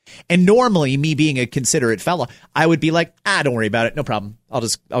 And normally, me being a considerate fella, I would be like, don't worry about it. No problem. I'll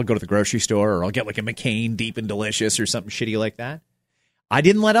go to the grocery store, or I'll get like a McCain Deep and Delicious or something shitty like that. I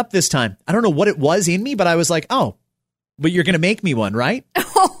didn't let up this time. I don't know what it was in me, but I was like, oh, but you're going to make me one, right?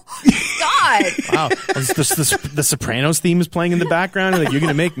 Oh, God. Wow. The Sopranos theme is playing in the background. Like, you're going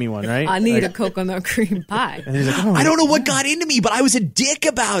to make me one, right? I need a coconut cream pie. And he's like, oh, I don't know what got into me, but I was a dick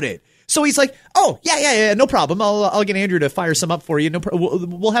about it. So he's like, oh, yeah, no problem. I'll get Andrew to fire some up for you.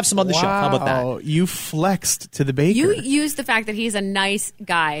 We'll have some on the shelf. How about that? You flexed to the baker. You used the fact that he's a nice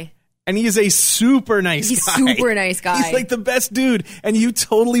guy. And he is a super nice guy. He's a super nice guy. He's like the best dude. And you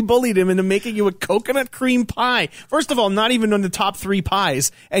totally bullied him into making you a coconut cream pie. First of all, not even on the top 3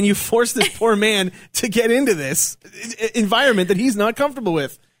 pies. And you forced this poor man to get into this environment that he's not comfortable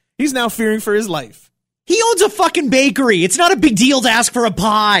with. He's now fearing for his life. He owns a fucking bakery. It's not a big deal to ask for a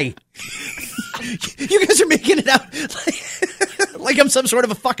pie. You guys are making it out like I'm some sort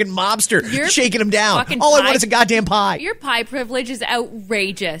of a fucking mobster shaking him down. All I want is a goddamn pie. Your pie privilege is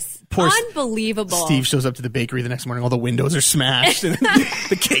outrageous. Unbelievable. Steve shows up to the bakery the next morning. All the windows are smashed and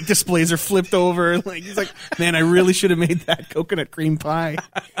the cake displays are flipped over. Like, he's like, man, I really should have made that coconut cream pie.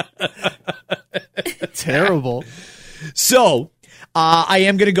 Terrible. So I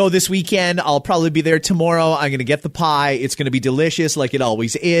am going to go this weekend. I'll probably be there tomorrow. I'm going to get the pie. It's going to be delicious like it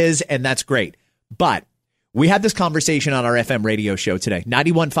always is, and that's great. But we had this conversation on our FM radio show today.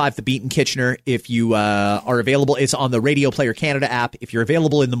 91.5 The Beat in Kitchener. If you are available, it's on the Radio Player Canada app. If you're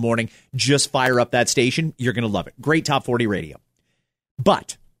available in the morning, just fire up that station. You're going to love it. Great Top 40 radio.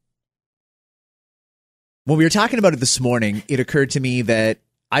 But when we were talking about it this morning, it occurred to me that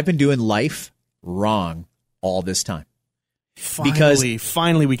I've been doing life wrong all this time.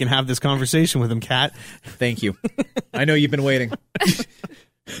 Finally, we can have this conversation with him, Kat. Thank you. I know you've been waiting.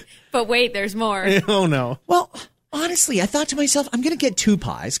 But wait, there's more. Oh, no. Well, honestly, I thought to myself, I'm going to get 2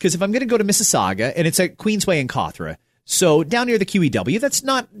 pies, because if I'm going to go to Mississauga, and it's at Queensway and Cawthra, so down near the QEW, that's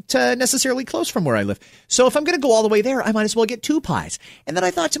not necessarily close from where I live. So if I'm going to go all the way there, I might as well get 2 pies. And then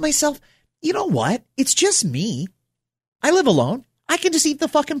I thought to myself, you know what? It's just me. I live alone. I can just eat the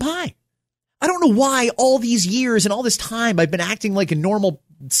fucking pie. I don't know why all these years and all this time I've been acting like a normal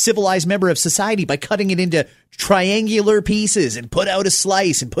civilized member of society by cutting it into triangular pieces and put out a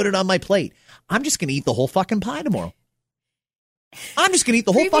slice and put it on my plate. I'm just going to eat the whole fucking pie tomorrow. I'm just going to eat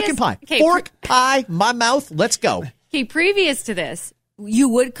the whole fucking pie. Fork, pie, my mouth, let's go. Okay, previous to this, you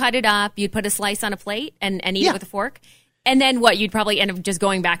would cut it up, you'd put a slice on a plate and eat it with a fork. And then what, you'd probably end up just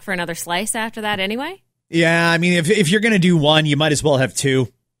going back for another slice after that anyway? Yeah, I mean, if you're going to do one, you might as well have 2.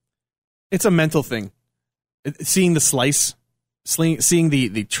 It's a mental thing. Seeing the slice, seeing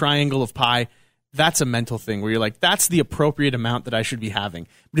the triangle of pie, that's a mental thing where you're like, that's the appropriate amount that I should be having.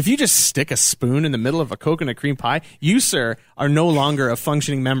 But if you just stick a spoon in the middle of a coconut cream pie, you, sir, are no longer a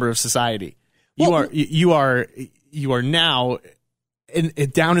functioning member of society. You are now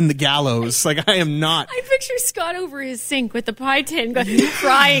down in the gallows. Like, I am not. I picture Scott over his sink with the pie tin,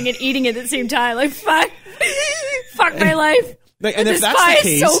 crying and eating at the same time. Like, fuck my life. And if that's the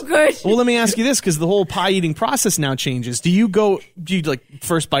case, so good. Well, let me ask you this, because the whole pie eating process now changes. Do you like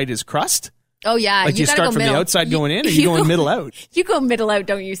first bite is crust? Oh yeah, like, do you start from the outside going in, or you going middle out? You go middle out,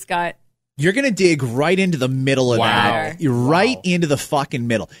 don't you, Scott? You're going to dig right into the middle of that. You're right into the fucking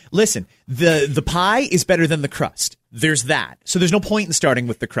middle. Listen, the pie is better than the crust. There's that. So there's no point in starting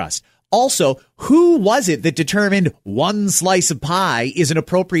with the crust. Also, who was it that determined one slice of pie is an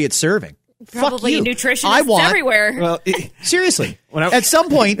appropriate serving? Probably nutritionists everywhere. Well, seriously. At some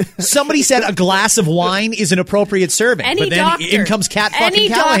point, somebody said a glass of wine is an appropriate serving. But then in comes Kat fucking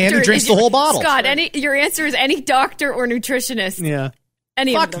Callahan and drinks the whole bottle. Scott, your answer is any doctor or nutritionist. Yeah.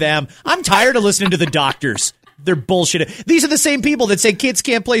 Fuck them. I'm tired of listening to the doctors. They're bullshit. These are the same people that say kids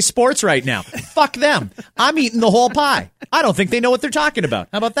can't play sports right now. Fuck them. I'm eating the whole pie. I don't think they know what they're talking about.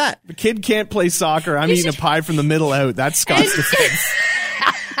 How about that? The kid can't play soccer. I'm eating a pie from the middle out. That's Scott's defense.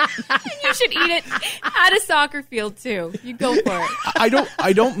 You should eat it at a soccer field too. You go for it.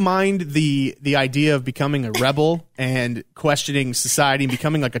 I don't mind the idea of becoming a rebel and questioning society and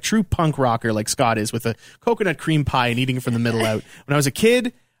becoming like a true punk rocker like Scott is with a coconut cream pie and eating it from the middle out. When I was a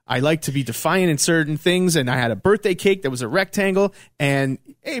kid, I liked to be defiant in certain things, and I had a birthday cake that was a rectangle, and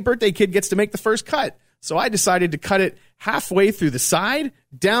hey, birthday kid gets to make the first cut. So I decided to cut it halfway through the side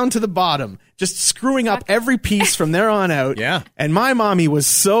down to the bottom, just screwing up every piece from there on out. Yeah. And my mommy was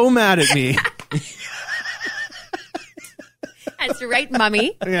so mad at me. That's right,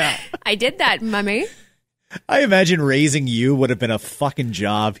 Mummy. Yeah. I did that, Mummy. I imagine raising you would have been a fucking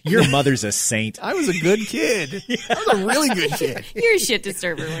job. Your mother's a saint. I was a good kid. I was a really good kid. You're a shit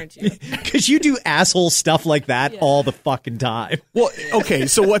disturber, weren't you? Because you do asshole stuff like that all the fucking time. Well, okay,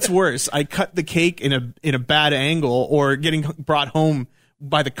 so what's worse? I cut the cake in a bad angle or getting brought home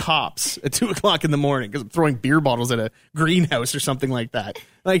by the cops at 2 o'clock in the morning because I'm throwing beer bottles at a greenhouse or something like that.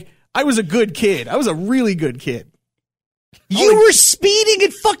 Like, I was a good kid. I was a really good kid. You were speeding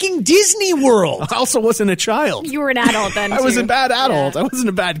at fucking Disney World. I also wasn't a child. You were an adult then, I was too. a bad adult. Yeah. I wasn't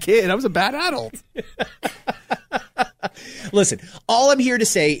a bad kid. I was a bad adult. Listen, all I'm here to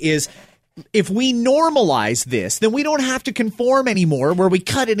say is if we normalize this, then we don't have to conform anymore where we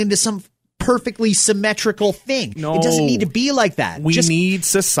cut it into some perfectly symmetrical thing. No. It doesn't need to be like that. We need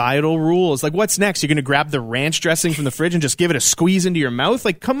societal rules. Like, what's next? You're going to grab the ranch dressing from the fridge and just give it a squeeze into your mouth?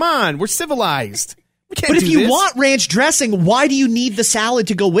 Like, come on. We're civilized. But if you want ranch dressing, why do you need the salad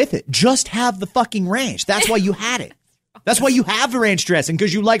to go with it? Just have the fucking ranch. That's why you had it. That's why you have the ranch dressing,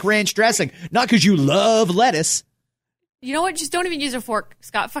 because you like ranch dressing, not because you love lettuce. You know what? Just don't even use a fork,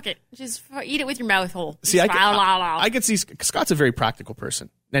 Scott. Fuck it. Just eat it with your mouth hole. See, I could see Scott's a very practical person.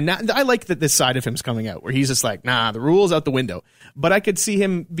 And now, I like that this side of him's coming out, where he's just like, nah, the rule's out the window. But I could see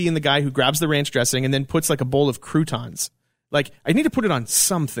him being the guy who grabs the ranch dressing and then puts like a bowl of croutons. Like, I need to put it on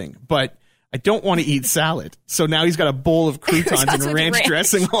something, but I don't want to eat salad. So now he's got a bowl of croutons and ranch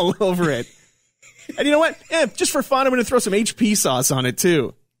dressing all over it. And you know what? Just for fun, I'm going to throw some HP sauce on it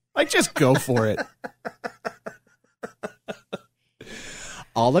too. Like, just go for it.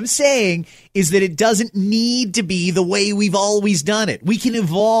 All I'm saying is that it doesn't need to be the way we've always done it. We can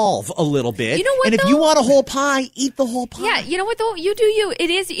evolve a little bit. You know what, and if you want a whole pie, eat the whole pie. Yeah, you know what, though? You do you.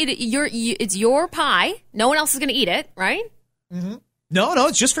 It's your pie. No one else is going to eat it, right? Mm-hmm. No,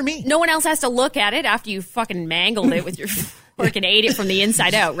 it's just for me. No one else has to look at it after you fucking mangled it with your fork and ate it from the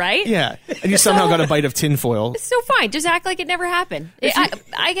inside out, right? Yeah. And you somehow got a bite of tinfoil. So fine. Just act like it never happened.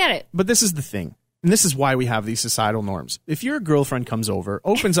 I get it. But this is the thing. And this is why we have these societal norms. If your girlfriend comes over,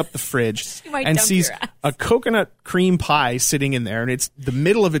 opens up the fridge, and sees a coconut cream pie sitting in there, and it's the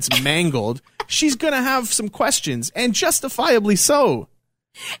middle of it's mangled, she's going to have some questions, and justifiably so.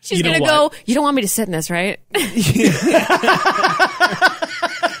 She's going to go, you don't want me to sit in this, right?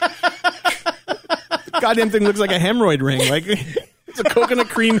 Goddamn thing looks like a hemorrhoid ring. Like, it's a coconut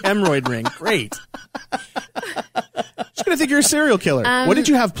cream hemorrhoid ring. Great. She's going to think you're a serial killer. What did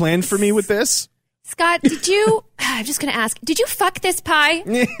you have planned for me with this? Scott, did you... I'm just going to ask, did you fuck this pie?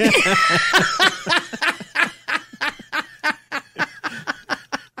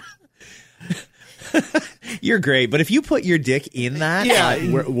 You're great, but if you put your dick in that,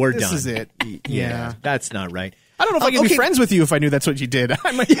 we're done. This is it. Yeah, that's not right. I don't know if I could be friends with you if I knew that's what you did.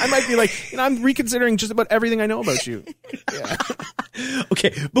 I might be like, I'm reconsidering just about everything I know about you. Yeah.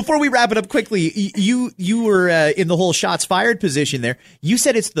 Okay, before we wrap it up quickly, you were in the whole shots fired position there. You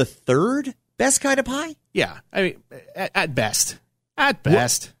said it's the third best kind of pie? Yeah, I mean, at best. At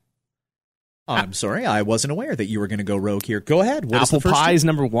best. I'm sorry, I wasn't aware that you were going to go rogue here. Go ahead. What Apple is the first pie is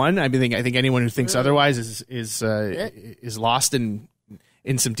number one. I think anyone who thinks otherwise is lost in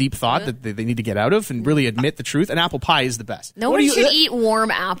some deep thought that they need to get out of and really admit the truth. And apple pie is the best. Nobody should eat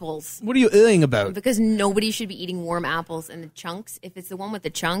warm apples. What are you eating about? Because nobody should be eating warm apples in the chunks. If it's the one with the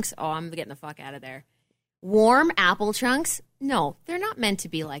chunks, I'm getting the fuck out of there. Warm apple chunks? No, they're not meant to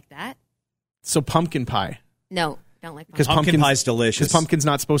be like that. So pumpkin pie? No, don't like pumpkin. Because pumpkin pie's delicious. Because pumpkin's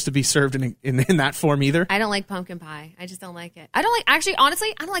not supposed to be served in that form either? I don't like pumpkin pie. I just don't like it.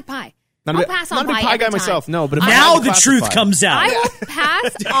 Honestly, I don't like pie. I'll pass on not a big pie guy myself, no. But now the truth comes out. I will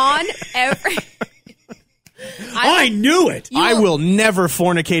pass on every... I knew it. I will never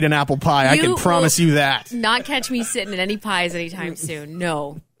fornicate an apple pie. I can promise you that. Not catch me sitting at any pies anytime soon.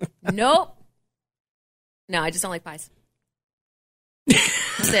 No. Nope. No, I just don't like pies.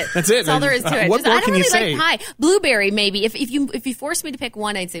 That's it. That's all there is to it. What more can you say? I don't really like pie. Blueberry, maybe. If you forced me to pick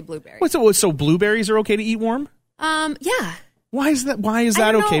one, I'd say blueberry. So blueberries are okay to eat warm? Yeah. Why is that? Why is I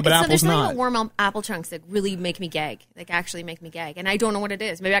that don't okay, know. but apple's there's something not? about warm apple chunks that really make me gag. Like actually make me gag, and I don't know what it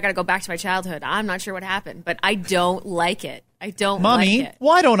is. Maybe I got to go back to my childhood. I'm not sure what happened, but I don't like it. I don't Mommy, like it.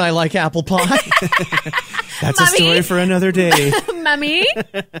 why don't I like apple pie? That's a story for another day. Mommy?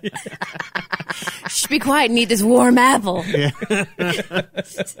 Shh, be quiet and eat this warm apple.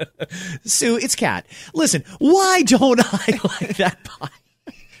 Sue, it's Kat. Listen, why don't I like that pie?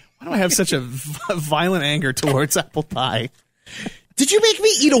 Why do I have such a violent anger towards apple pie? Did you make me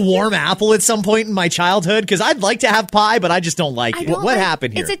eat a warm apple at some point in my childhood? Because I'd like to have pie, but I just don't like it. What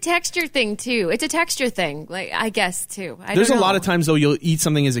happened here? It's a texture thing, too. It's a texture thing, like I guess, too. There's a lot of times, though, you'll eat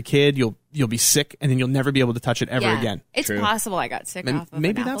something as a kid, you'll be sick, and then you'll never be able to touch it ever again. It's possible I got sick off of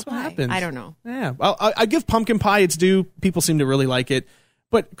maybe an that's apple what pie. happened. I don't know. Yeah, I give pumpkin pie its due. People seem to really like it,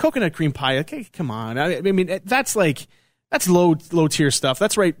 but coconut cream pie, okay, come on. I mean, that's low tier stuff.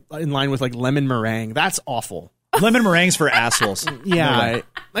 That's right in line with like lemon meringue. That's awful. Lemon meringue's for assholes. Yeah,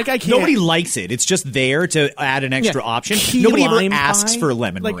 I can't. Nobody likes it. It's just there to add an extra option. Nobody ever asks for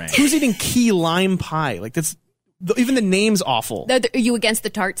lemon meringue. Who's eating key lime pie? Like that's even the name's awful. Are you against the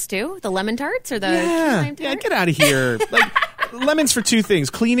tarts too? The lemon tarts or the key lime tarts? Yeah, get out of here. Like lemons for two things: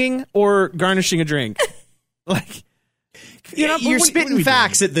 cleaning or garnishing a drink. Like. You're spitting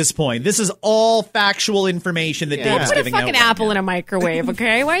facts at this point. This is all factual information that Dave's giving out. Put a fucking apple in a microwave,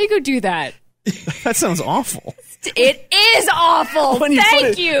 okay? Why you go do that? That sounds awful. It is awful.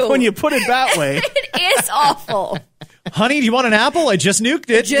 Thank you. When you put it that way. It is awful. Honey, do you want an apple? I just nuked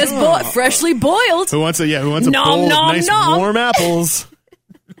it. Freshly boiled. Who wants a bowl of nice warm apples?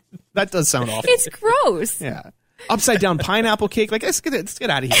 That does sound awful. It's gross. Yeah. Upside down pineapple cake. Like, let's get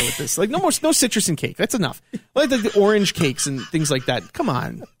out of here with this. Like, no citrus in cake. That's enough. Like the orange cakes and things like that. Come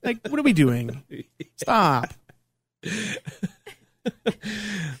on. Like, what are we doing? Stop.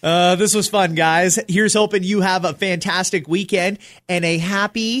 This was fun, guys. Here's hoping you have a fantastic weekend and a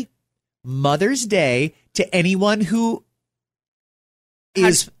happy Mother's Day to anyone who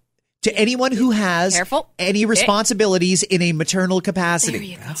has any responsibilities in a maternal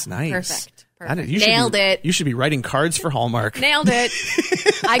capacity. That's nice. Perfect. Nailed it. You should be writing cards for Hallmark. Nailed it.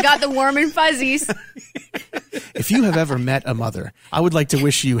 I got the warm and fuzzies. If you have ever met a mother, I would like to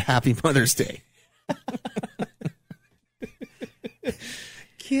wish you happy Mother's Day.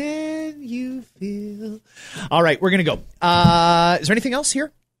 Can you feel? All right, we're going to go. Is there anything else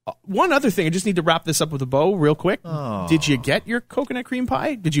here? One other thing. I just need to wrap this up with a bow real quick. Oh. Did you get your coconut cream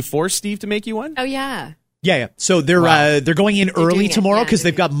pie? Did you force Steve to make you one? Oh, yeah. Yeah. So they're going in early tomorrow because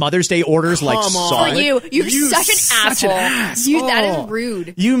they've got Mother's Day orders like solid. For you. You're such an asshole. That is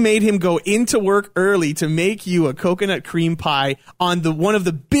rude. You made him go into work early to make you a coconut cream pie on one of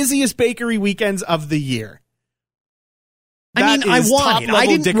the busiest bakery weekends of the year. I mean, I won it. I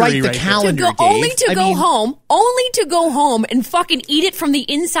didn't write the calendar, Dave. Only to go home and fucking eat it from the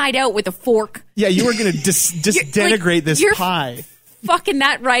inside out with a fork. Yeah, you were going to denigrate this pie. Fucking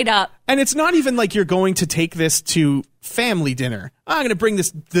that right up. And it's not even like you're going to take this to family dinner. I'm going to bring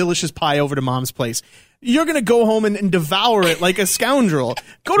this delicious pie over to Mom's place. You're going to go home and devour it like a scoundrel.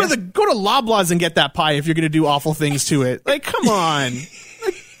 Go to Loblaws and get that pie if you're going to do awful things to it. Like, come on.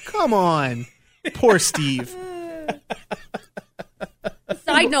 Come on. Poor Steve.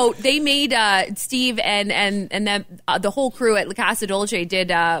 Side note, they made Steve and the whole crew at La Casa Dolce did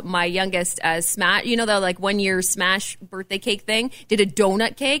my youngest smash, the 1 year smash birthday cake thing, did a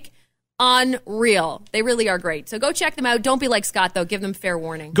donut cake. Unreal. They really are great. So go check them out. Don't be like Scott, though. Give them fair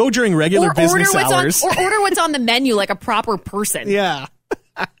warning. Go during regular business hours. Or order what's on the menu like a proper person. Yeah.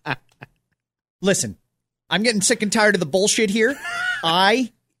 Listen, I'm getting sick and tired of the bullshit here.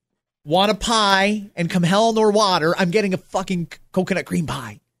 I want a pie, and come hell nor water, I'm getting a fucking coconut cream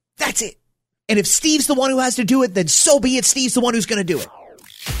pie. That's it. And if Steve's the one who has to do it, then so be it. Steve's the one who's going to do it.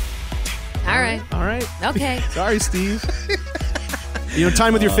 All right. Okay. Sorry, Steve.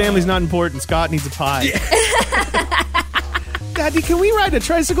 Time with your family's not important. Scott needs a pie. Daddy, can we ride a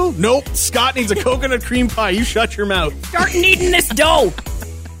tricycle? Nope. Scott needs a coconut cream pie. You shut your mouth. Start kneading this dough.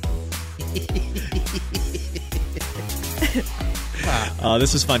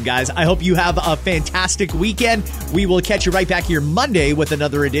 This was fun, guys. I hope you have a fantastic weekend. We will catch you right back here Monday with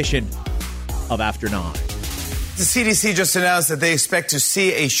another edition of After 9. The CDC just announced that they expect to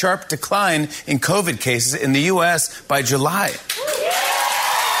see a sharp decline in COVID cases in the U.S. by July.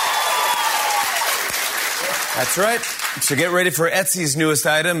 That's right. So get ready for Etsy's newest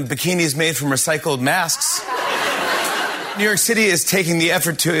item, bikinis made from recycled masks. New York City is taking the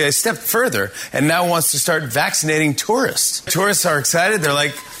effort to a step further and now wants to start vaccinating tourists. Tourists are excited. They're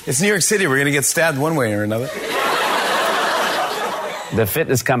like, it's New York City. We're going to get stabbed one way or another. The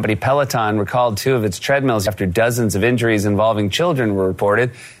fitness company Peloton recalled 2 of its treadmills after dozens of injuries involving children were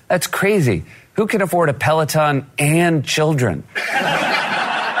reported. That's crazy. Who can afford a Peloton and children?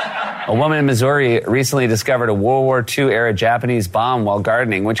 A woman in Missouri recently discovered a World War II-era Japanese bomb while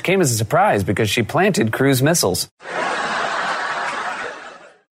gardening, which came as a surprise because she planted cruise missiles.